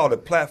hear. I call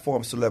it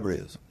platform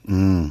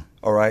celebrityism.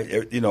 All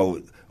right, you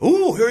know,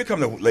 here he comes,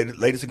 the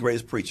latest and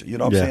greatest preacher. You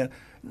know what I'm saying?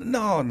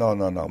 No,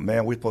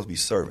 man. We're supposed to be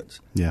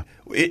servants. Yeah.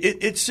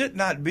 It should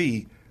not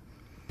be.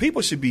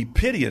 People should be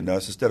pitying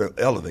us instead of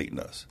elevating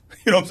us.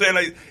 You know what I'm saying?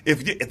 Like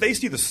if they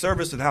see the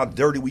service and how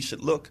dirty we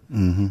should look,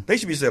 they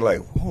should be saying like,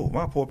 "Oh,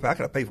 my poor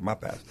pastor, I gotta pay for my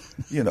pastor."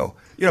 You know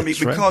what I mean?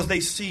 Because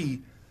they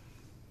see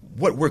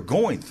what we're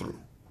going through.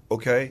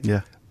 Okay.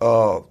 Yeah.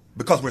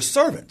 Because we're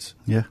servants.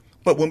 Yeah.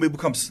 But when we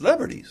become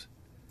celebrities,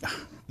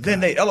 then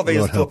they elevate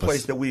us to a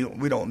place that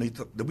we don't need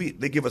to.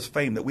 They give us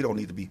fame that we don't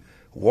need to be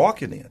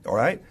walking in. All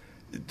right.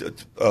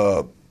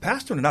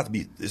 Pastoring not to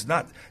be. It's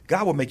not.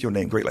 God will make your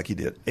name great like He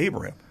did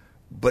Abraham.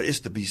 But it's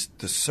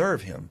to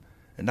serve Him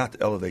and not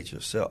to elevate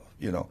yourself,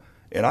 you know.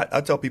 And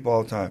I tell people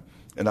all the time,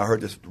 and I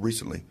heard this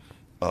recently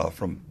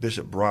from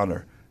Bishop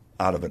Bronner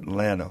out of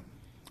Atlanta.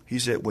 He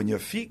said, when your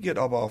feet get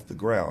up off the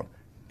ground,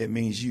 it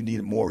means you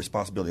need more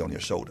responsibility on your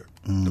shoulder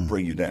to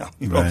bring you down.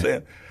 You know what I'm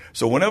saying?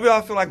 So whenever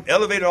I feel like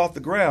elevated off the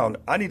ground,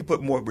 I need to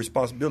put more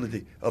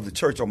responsibility of the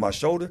church on my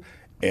shoulder,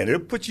 and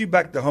it'll put you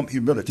back to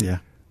humility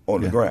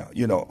on the ground,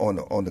 you know,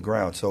 on the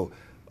ground. So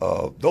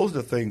those are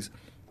the things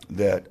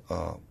that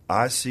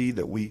I see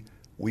that we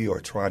are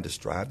trying to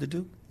strive to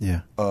do,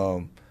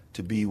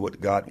 to be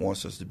what God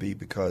wants us to be.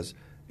 Because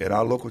in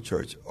our local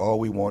church, all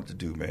we want to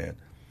do, man,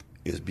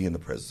 is be in the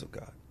presence of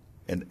God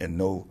and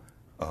know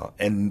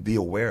and be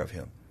aware of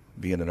Him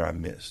being in our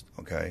midst.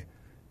 Okay,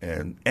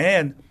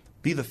 and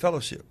be the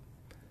fellowship,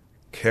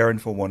 caring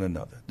for one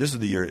another. This is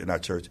the year in our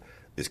church.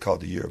 It's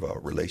called the year of our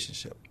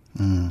relationship.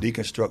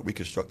 Deconstruct,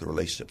 reconstruct the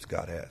relationships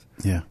God has.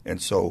 Yeah, and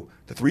so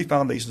the three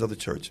foundations of the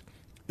church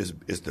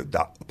is the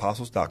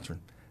apostles' doctrine,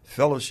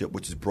 fellowship,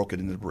 which is broken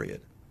into bread,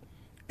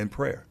 and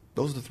prayer.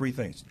 Those are the three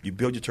things. You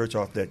build your church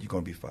off that, you're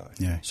going to be fine.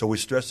 Yeah. So we're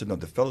stressing on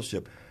the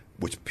fellowship,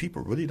 which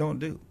people really don't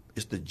do.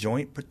 It's the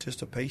joint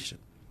participation.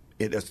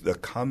 It is the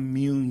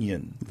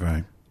communion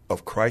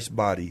of Christ's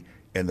body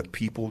and the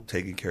people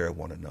taking care of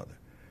one another.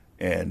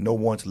 And no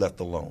one's left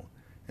alone.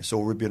 And so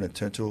we're being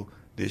intentional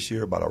this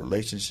year about our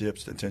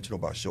relationships, intentional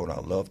about showing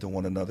our love to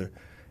one another,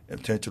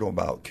 intentional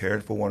about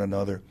caring for one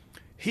another.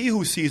 He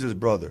who sees his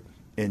brother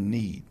in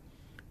need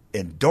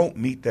and don't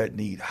meet that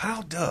need,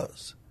 how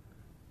does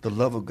the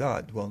love of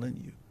God dwell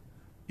in you?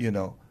 You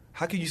know,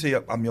 how can you say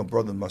I'm your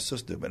brother and my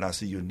sister and I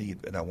see your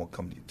need and I won't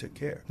come to you to take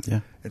care? Yeah.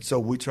 And so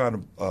we're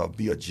trying to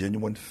be a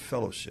genuine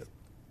fellowship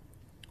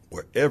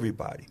where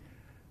everybody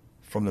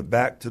from the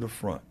back to the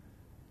front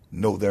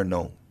know they're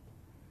known,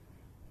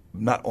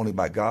 not only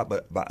by God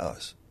but by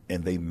us,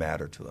 and they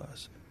matter to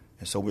us.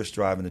 And so we're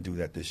striving to do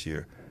that this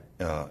year.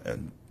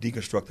 And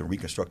deconstruct and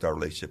reconstruct our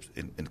relationships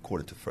in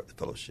according to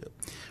fellowship.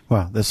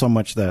 Well, there's so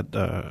much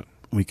that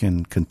we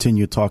can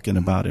continue talking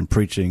about and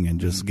preaching and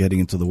just getting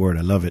into the Word.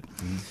 I love it.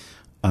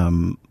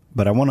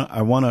 But I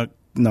want to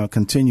now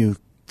continue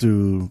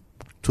to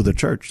the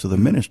church, to the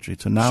ministry,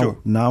 to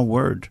Now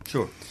Word.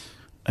 Sure.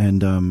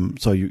 And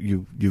so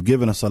you've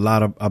given us a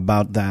lot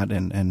about that,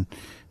 and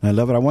I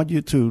love it. I want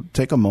you to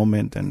take a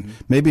moment and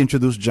maybe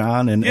introduce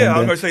John. And I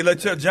was going to say,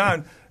 let's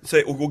John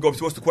say. We'll go.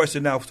 What's the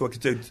question now? So I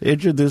can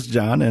introduce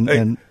John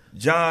and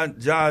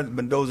John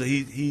Mendoza.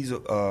 He's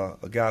a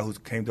guy who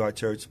came to our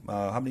church.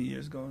 How many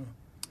years ago?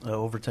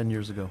 Over 10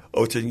 years ago.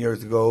 Oh, 10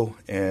 years ago,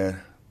 and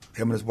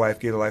him and his wife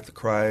gave their life to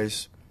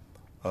Christ.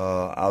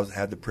 I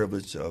had the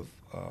privilege of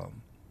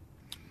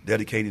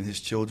dedicating his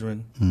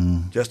children.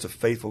 Just a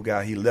faithful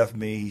guy. He left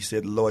me. He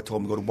said the Lord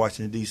told him to go to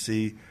Washington,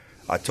 D.C.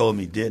 I told him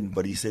he didn't,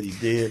 but he said he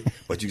did.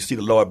 But you see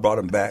the Lord brought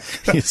him back.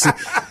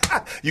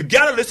 You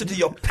got to listen to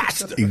your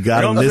pastor. You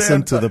got to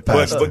listen to the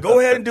pastor. But go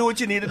ahead and do what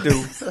you need to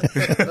do.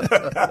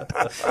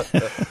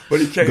 But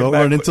he came go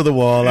back. Run into the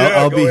wall.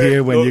 I'll be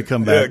here when you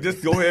come back. Yeah,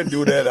 just go ahead and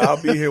do that.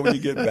 I'll be here when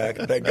you get back.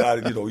 Thank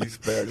God, he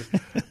spared us.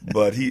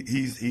 But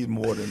he's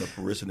more than a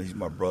parishioner. He's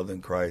my brother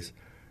in Christ,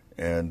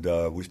 and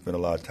we spend a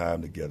lot of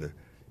time together.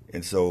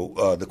 And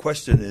so the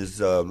question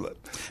is, no,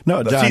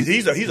 John,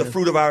 he's a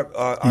fruit of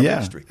our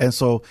ministry. And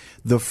so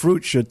the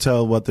fruit should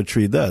tell what the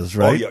tree does,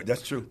 right? Oh, yeah,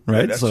 that's true.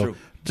 Right, yeah, that's true.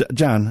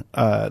 John,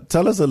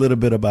 tell us a little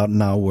bit about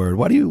Now Word.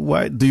 Why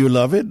do you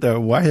love it?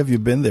 Why have you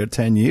been there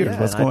 10 years? Yeah,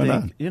 What's going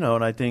on?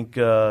 And I think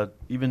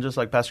even just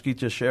like Pastor Keith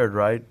just shared,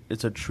 right?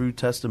 It's a true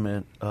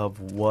testament of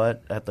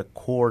what at the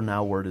core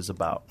Now Word is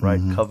about,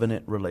 right?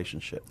 Covenant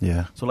relationship.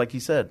 Yeah. So like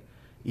he said,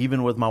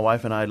 even with my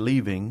wife and I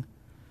leaving,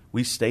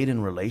 we stayed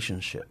in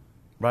relationship.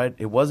 Right?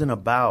 It wasn't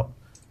about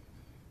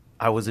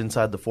I was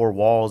inside the four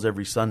walls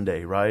every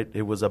Sunday, right?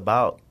 It was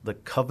about the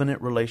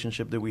covenant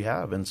relationship that we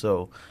have. And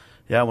so,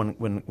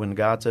 when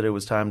God said it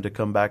was time to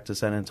come back to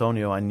San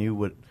Antonio, I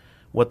knew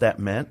what that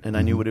meant, and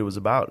I knew what it was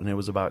about. And it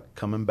was about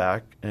coming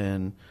back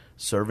and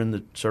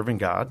serving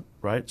God,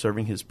 right?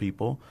 Serving His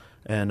people.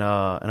 And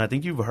I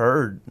think you've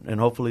heard, and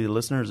hopefully the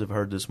listeners have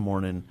heard this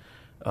morning,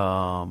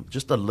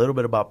 just a little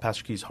bit about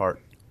Pastor Key's heart,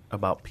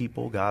 about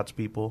people, God's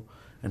people,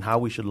 and how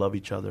we should love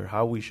each other,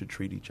 how we should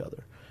treat each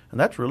other. And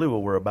that's really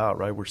what we're about,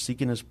 right? We're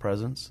seeking His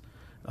presence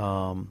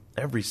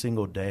every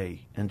single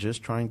day and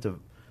just trying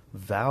to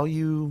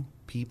value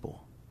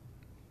people.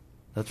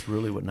 That's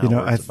really what Now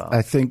Word's about.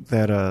 I think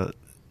that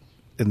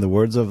in the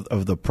words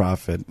of the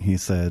prophet,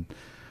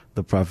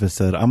 the prophet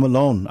said, I'm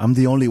alone. I'm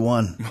the only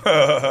one.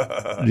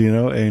 And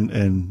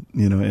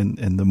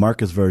in the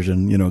Marcus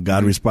version,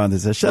 God responded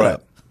and said, shut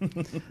up.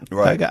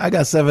 Right. I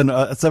got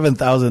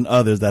 7,000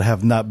 others that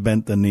have not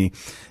bent the knee,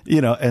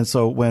 and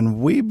so when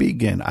we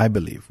begin, I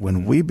believe,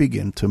 we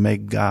begin to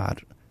make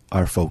God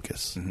our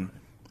focus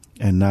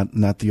and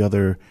not the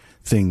other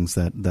things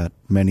that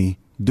many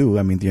do.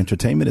 I mean, the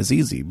entertainment is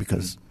easy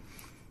because,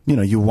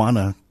 you want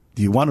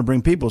to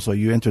bring people, so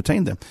you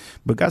entertain them.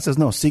 But God says,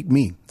 no, seek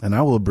me and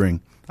I will do.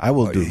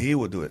 He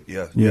will do it.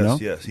 Yeah.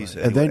 Yes. He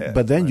said.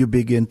 And then you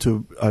begin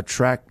to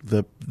attract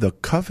the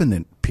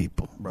covenant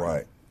people.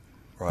 Right.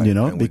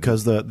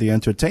 Because the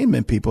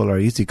entertainment people are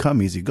easy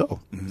come, easy go.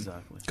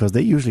 Exactly. Because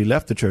they usually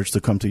left the church to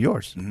come to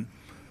yours. And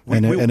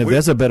if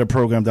there's a better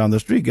program down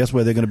the street, guess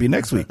where they're going to be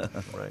next week?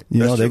 Right.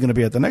 They're going to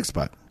be at the next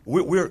spot.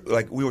 We're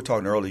like we were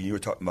talking earlier. You were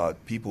talking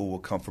about people will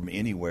come from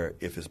anywhere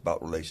if it's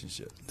about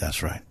relationship.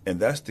 That's right. And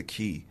that's the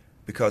key,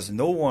 because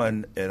no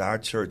one at our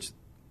church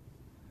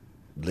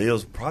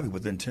lives probably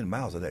within 10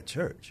 miles of that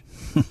church.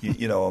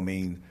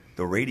 The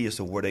radius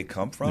of where they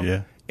come from.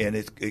 Yeah. And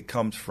it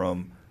comes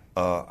from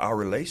our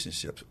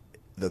relationships.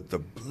 The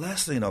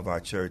blessing of our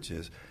church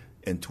is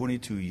in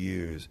 22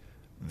 years,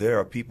 there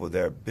are people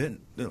that have been,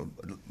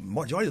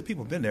 majority of the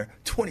people have been there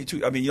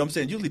 22. I mean, what I'm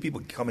saying? Usually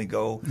people come and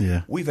go.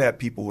 Yeah. We've had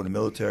people in the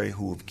military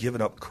who have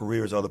given up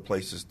careers other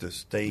places to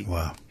stay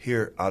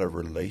here out of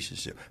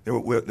relationship.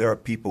 There are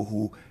people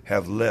who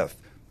have left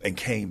and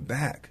came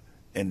back,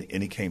 and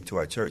he came to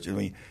our church. I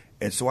mean,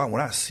 and so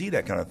when I see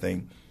that kind of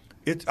thing,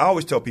 I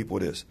always tell people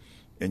this,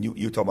 and you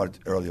were talking about it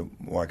earlier,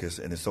 Marcus,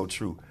 and it's so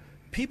true.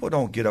 People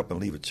don't get up and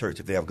leave a church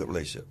if they have a good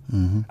relationship.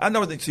 I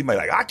never think somebody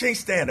like, I can't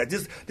stand that.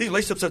 These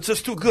relationships are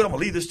just too good. I'm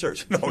going to leave this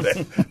church. No,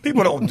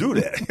 people don't do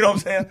that. You know what I'm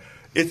saying?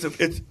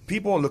 It's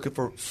people are looking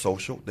for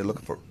social. They're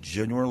looking for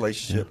genuine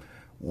relationship. Yeah.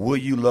 Will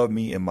you love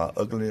me in my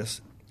ugliness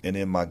and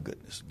in my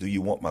goodness? Do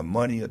you want my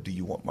money or do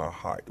you want my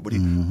heart? What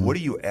are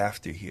you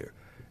after here?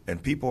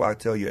 And people, I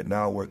tell you, at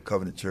Now Word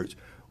Covenant Church,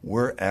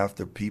 we're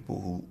after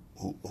people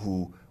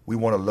who we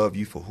want to love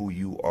you for who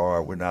you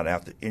are. We're not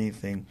after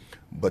anything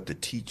but to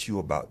teach you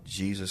about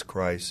Jesus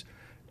Christ,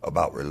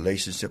 about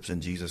relationships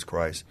in Jesus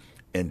Christ,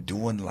 and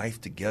doing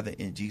life together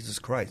in Jesus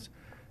Christ.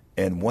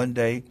 And one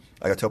day,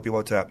 like I tell people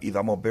all the time, either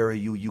I'm going to bury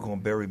you, you're going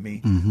to bury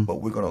me,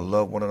 but we're going to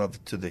love one another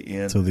to the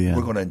end.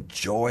 We're going to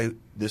enjoy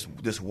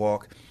this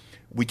walk.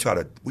 We try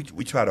to,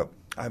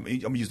 I'm going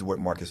to use the word,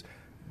 Marcus,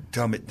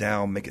 dumb it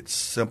down, make it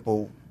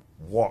simple,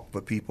 walk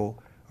for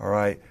people, all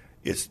right?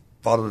 It's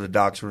follow the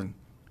doctrine,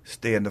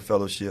 stay in the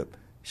fellowship,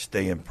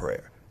 stay in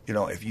prayer.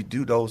 If you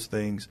do those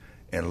things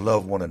and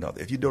love one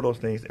another. If you do those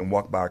things and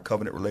walk by our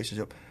covenant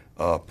relationship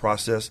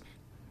process,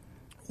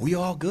 we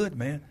all good,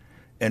 man.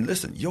 And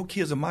listen, your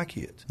kids are my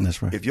kids.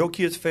 That's right. If your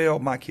kids fail,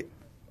 my kid,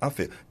 I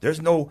fail.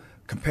 There's no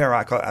compare.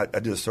 I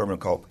did a sermon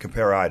called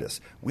Compare-itis.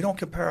 We don't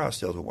compare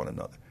ourselves with one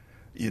another.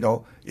 You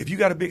know, if you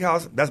got a big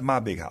house, that's my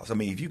big house. I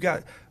mean,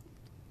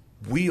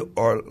 we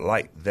are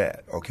like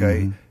that,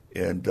 okay?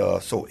 And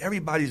so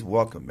everybody's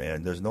welcome,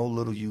 man. There's no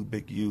little you,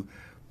 big you.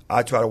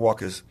 I try to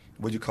walk as,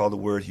 what you call the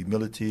word,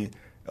 humility.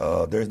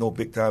 There's no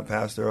big-time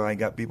pastor. I ain't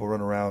got people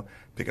running around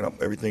picking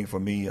up everything for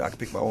me. I can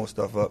pick my own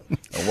stuff up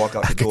and walk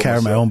out the door. I can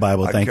carry my own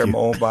Bible, I thank you. can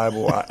carry my own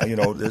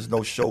Bible. There's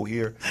no show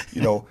here.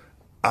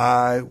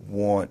 I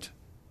want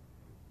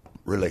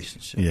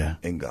relationship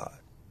in God.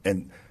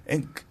 And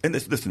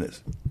listen to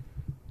this.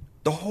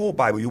 The whole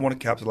Bible, you want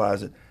to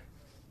capitalize it,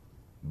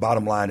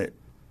 bottom line it,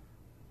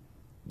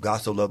 God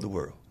so loved the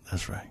world.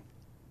 That's right.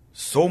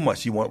 So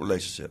much he want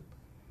relationship.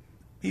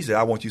 He said,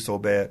 I want you so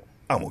bad,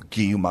 I'm going to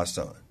give you my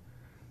son.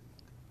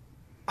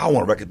 I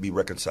want to be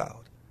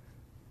reconciled.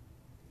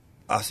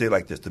 I say it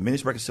like this.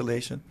 Diminished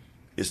reconciliation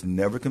is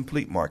never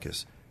complete,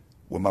 Marcus,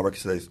 with my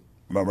reconciliation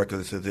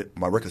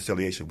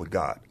with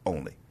God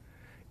only.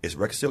 It's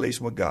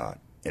reconciliation with God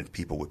and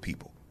people with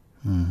people.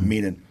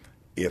 Meaning,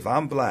 if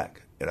I'm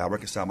black and I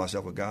reconcile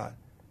myself with God,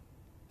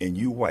 and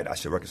you white, I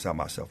should reconcile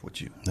myself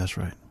with you. That's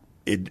right.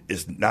 It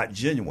is not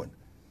genuine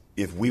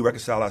if we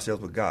reconcile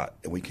ourselves with God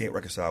and we can't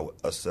reconcile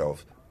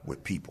ourselves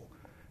with people.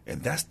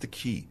 And that's the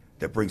key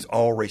that brings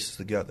all races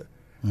together.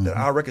 That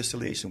our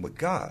reconciliation with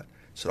God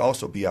should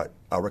also be our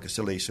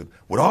reconciliation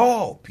with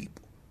all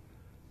people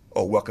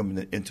or welcome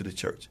into the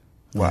church.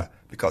 Why?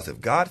 Because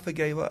if God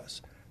forgave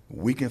us,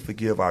 we can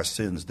forgive our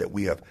sins that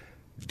we have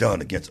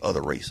done against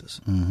other races.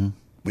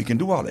 We can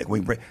do all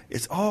that.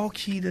 It's all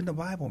keyed in the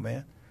Bible,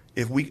 man.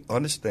 If we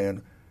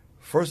understand,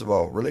 first of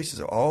all,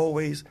 relationship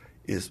always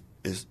is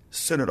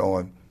centered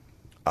on,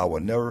 I will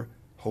never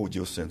hold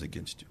your sins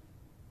against you.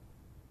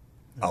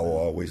 I will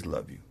always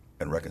love you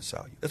and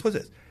reconcile you. That's what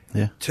it is.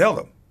 Yeah. Tell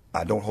them,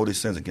 I don't hold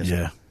his sins against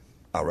you.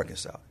 I'll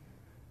reconcile.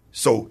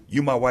 So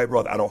you, my white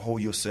brother, I don't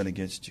hold your sin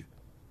against you.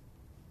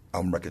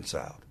 I'm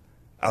reconciled.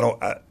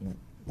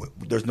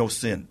 There's no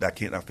sin that I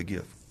cannot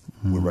forgive.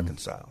 We're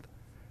reconciled.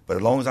 But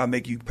as long as I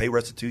make you pay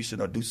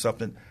restitution or do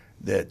something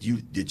that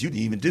you didn't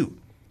even do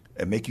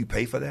and make you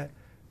pay for that,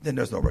 then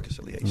there's no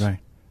reconciliation. Right.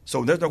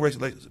 So there's no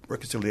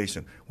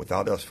reconciliation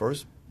without us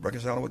first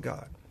reconciling with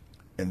God.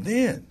 And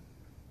then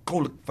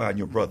go find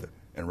your brother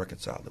and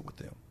reconcile it with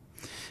them.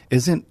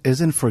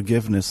 Isn't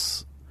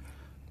forgiveness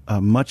a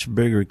much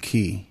bigger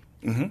key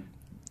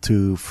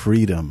to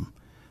freedom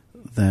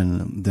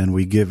than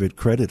we give it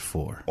credit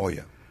for? Oh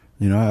yeah.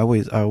 I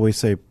always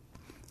say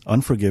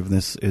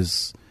unforgiveness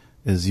is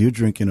you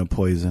drinking a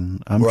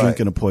poison. I'm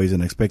drinking a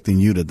poison, expecting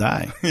you to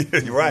die.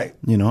 You're right.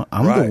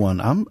 I'm the one.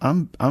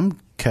 I'm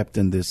kept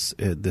in this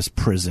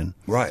prison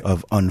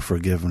of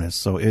unforgiveness.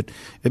 So it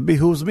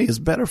behooves me. It's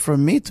better for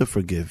me to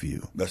forgive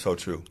you. That's so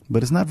true.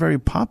 But it's not very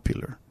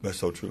popular. That's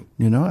so true.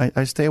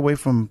 I stay away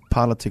from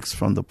politics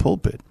from the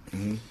pulpit,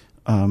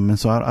 and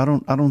so I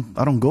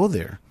don't go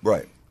there.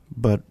 Right.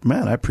 But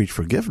man, I preach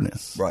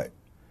forgiveness. Right.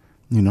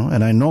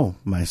 And I know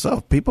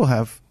myself. People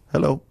have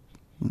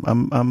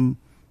I'm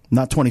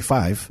not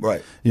 25.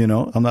 Right.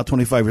 I'm not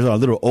 25 years old. I'm a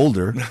little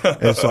older,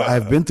 and so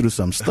I've been through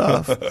some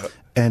stuff,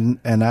 and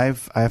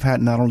I've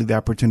had not only the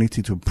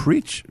opportunity to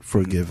preach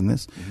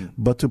forgiveness,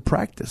 but to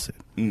practice it.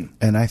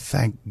 And I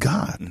thank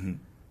God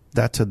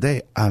that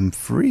today I'm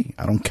free.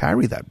 I don't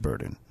carry that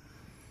burden,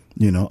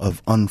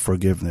 of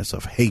unforgiveness,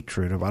 of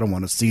hatred, of I don't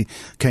want to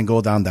can't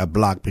go down that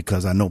block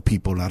because I know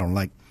people I don't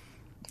like.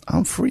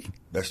 I'm free.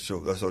 That's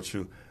true. That's so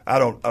true. I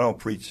don't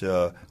preach.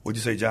 Would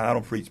you say, John? I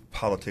don't preach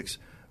politics,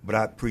 but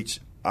I preach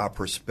our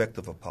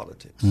perspective of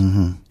politics.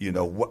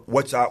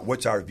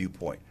 What's our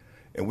viewpoint?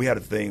 And we had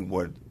a thing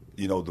where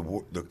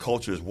the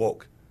culture is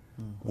woke.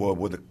 Well,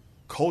 where the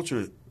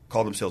culture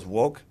call themselves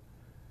woke,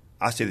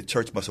 I say the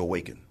church must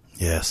awaken.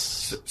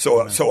 Yes.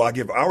 So I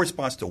give our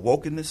response to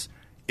wokenness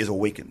is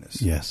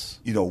awakenness. Yes.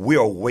 We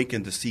are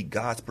awakened to see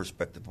God's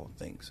perspective on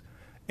things.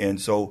 And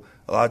so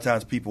a lot of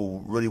times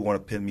people really want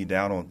to pin me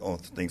down on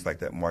things like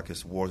that,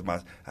 Marcus.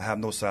 I have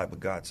no side but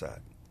God's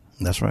side.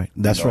 That's right.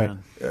 That's right.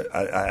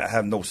 I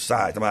have no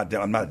sides.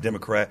 I'm not a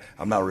Democrat.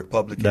 I'm not a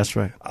Republican. That's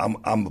right.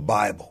 I'm the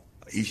Bible.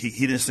 He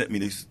didn't send me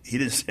this. He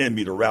didn't send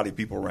me to rally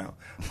people around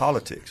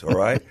politics. All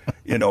right.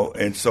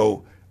 And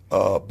so,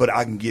 but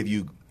I can give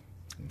you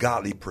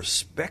godly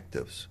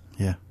perspectives.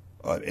 Yeah.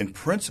 And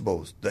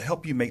principles to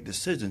help you make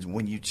decisions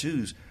when you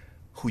choose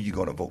who you're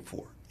going to vote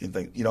for. You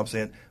know what I'm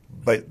saying?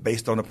 But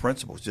based on the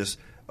principles, just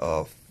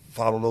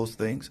follow those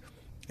things,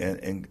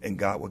 and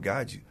God will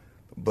guide you.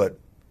 But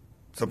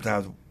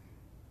sometimes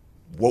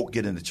woke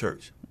get into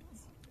church,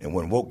 and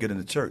when woke get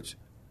into church,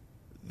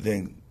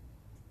 then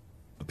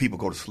the people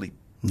go to sleep.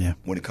 Yeah.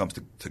 When it comes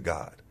to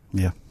God.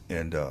 Yeah.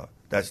 And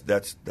that's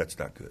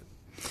not good.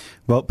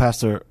 Well,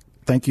 Pastor,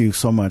 thank you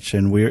so much,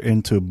 and we're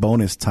into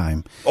bonus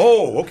time.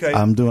 Oh, okay.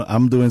 I'm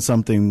doing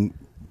something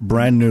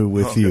brand new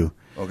with you.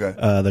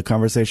 Okay. The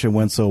conversation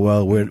went so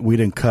well, we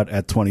didn't cut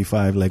at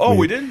 25 like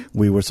we didn't?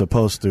 We were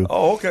supposed to.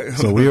 Oh, okay.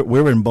 So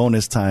we're in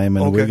bonus time,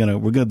 and Okay.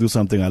 we're gonna do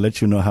something. I'll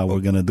let you know how we're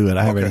gonna do it.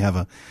 I already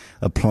have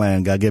a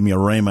plan. God gave me a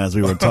rhema as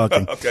we were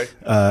talking. Okay.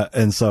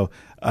 And so,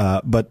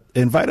 but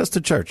invite us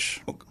to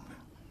church.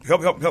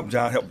 Help,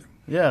 John, help.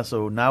 Yeah,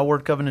 so Now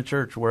Word Covenant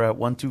Church, we're at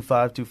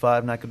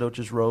 12525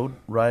 Nacogdoches Road,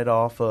 right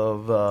off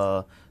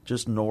of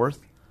just north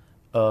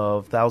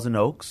of Thousand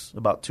Oaks,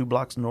 about 2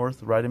 blocks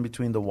north, right in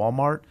between the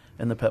Walmart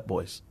and the Pep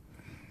Boys.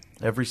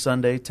 Every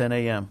Sunday, 10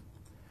 a.m.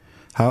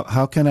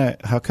 How can I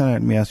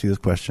let me ask you this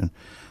question?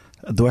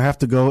 Do I have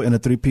to go in a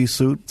 3-piece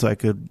suit so I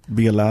could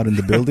be allowed in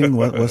the building?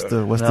 What's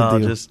the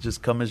deal?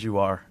 Just come as you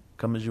are.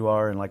 Come as you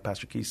are, and like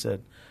Pastor Keith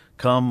said,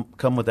 come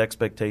with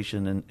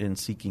expectation in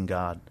seeking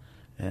God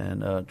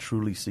and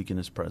truly seeking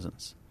His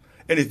presence.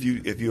 And if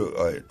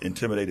you're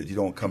intimidated, you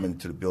don't come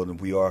into the building.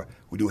 We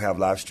do have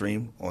live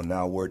stream on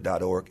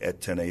nowword.org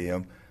at 10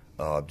 a.m.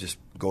 Just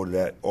go to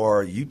that,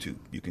 or YouTube.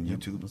 You can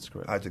YouTube. That's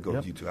correct. How to go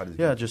to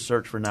YouTube? Just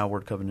search for Now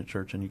Word Covenant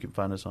Church, and you can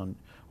find us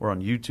we're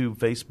on YouTube,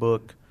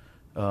 Facebook,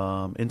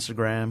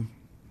 Instagram.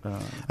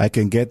 I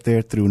can get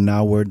there through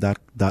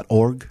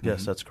nowword.org.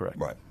 Yes, that's correct.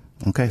 Right.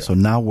 Okay, so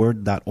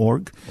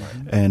nowword.org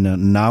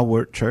and Now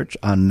Word Church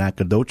on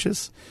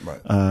Nacogdoches.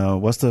 Right.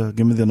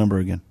 Give me the number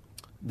again.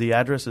 The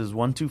address is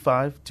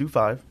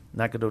 12525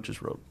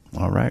 Nacogdoches Road.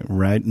 All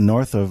right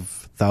north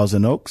of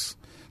Thousand Oaks.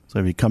 So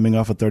if you're coming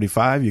off of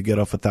 35, you get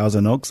off of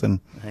Thousand Oaks and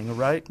hang a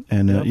right,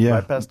 and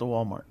right past the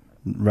Walmart.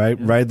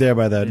 Right there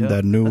by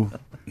that new,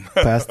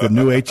 past the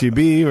new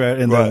HEB, right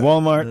in the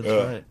Walmart.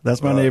 That's right.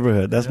 That's my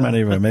neighborhood. That's my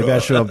neighborhood. Maybe I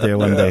show up there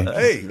one day.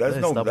 Hey, let us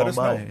know. Stop Let on us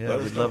by. know. Yeah,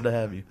 we'd love to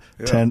have you.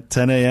 Yeah.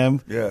 10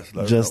 a.m. Yes.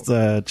 Let us Just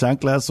know.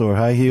 chanclas or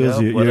high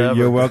heels. Yep,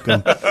 You're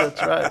welcome.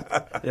 That's right.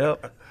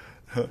 Yep.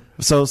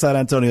 So, San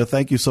Antonio,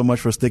 thank you so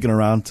much for sticking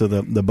around to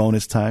the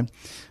bonus time.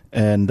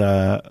 And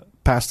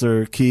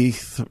Pastor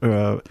Keith,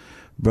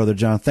 Brother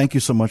John, thank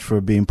you so much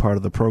for being part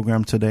of the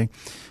program today.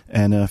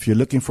 And if you're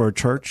looking for a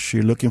church,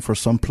 you're looking for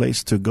some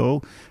place to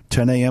go,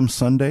 10 a.m.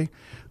 Sunday,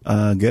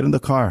 get in the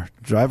car,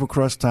 drive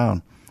across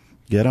town,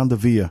 get on the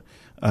Via.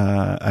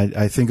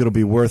 I think it'll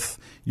be worth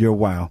your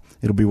while.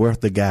 It'll be worth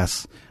the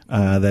gas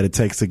that it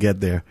takes to get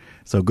there.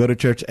 So go to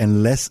church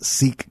and let's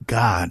seek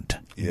God.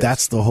 Yes.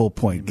 That's the whole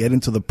point. Get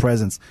into the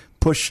presence.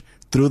 Push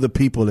through the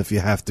people if you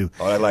have to.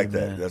 Oh, I like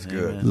that. That's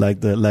good. Like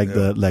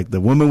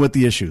the woman with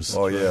the issues.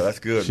 Oh yeah, that's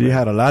good. She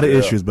had a lot of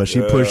issues, but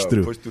she pushed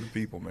through. Push through the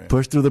people, man.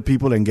 Push through the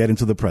people and get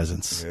into the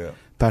presence. Yeah.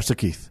 Pastor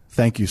Keith,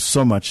 thank you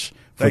so much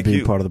for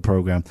being part of the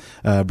program.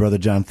 Brother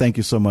John, thank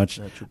you so much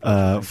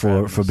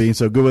for being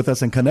so good with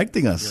us and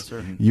connecting us. Yes,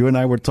 sir. You and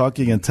I were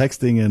talking and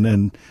texting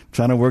and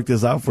trying to work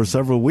this out for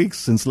several weeks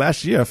since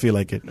last year, I feel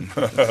like it.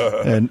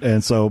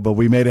 But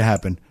we made it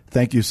happen.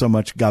 Thank you so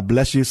much. God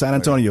bless you, San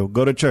Antonio.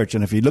 Go to church.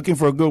 And if you're looking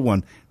for a good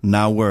one,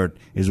 Now Word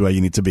is where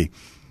you need to be.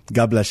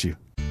 God bless you.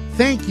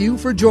 Thank you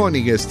for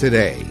joining us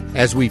today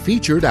as we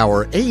featured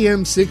our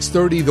AM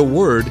 630 The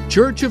Word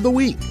Church of the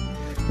Week.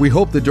 We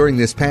hope that during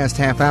this past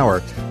half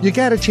hour, you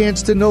got a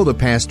chance to know the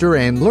pastor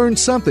and learn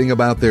something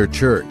about their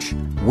church.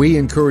 We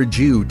encourage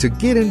you to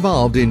get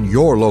involved in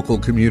your local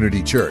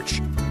community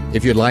church.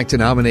 If you'd like to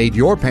nominate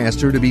your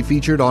pastor to be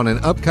featured on an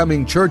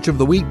upcoming Church of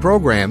the Week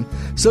program,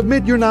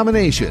 submit your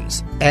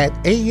nominations at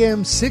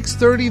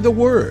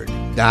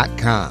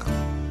am630theword.com.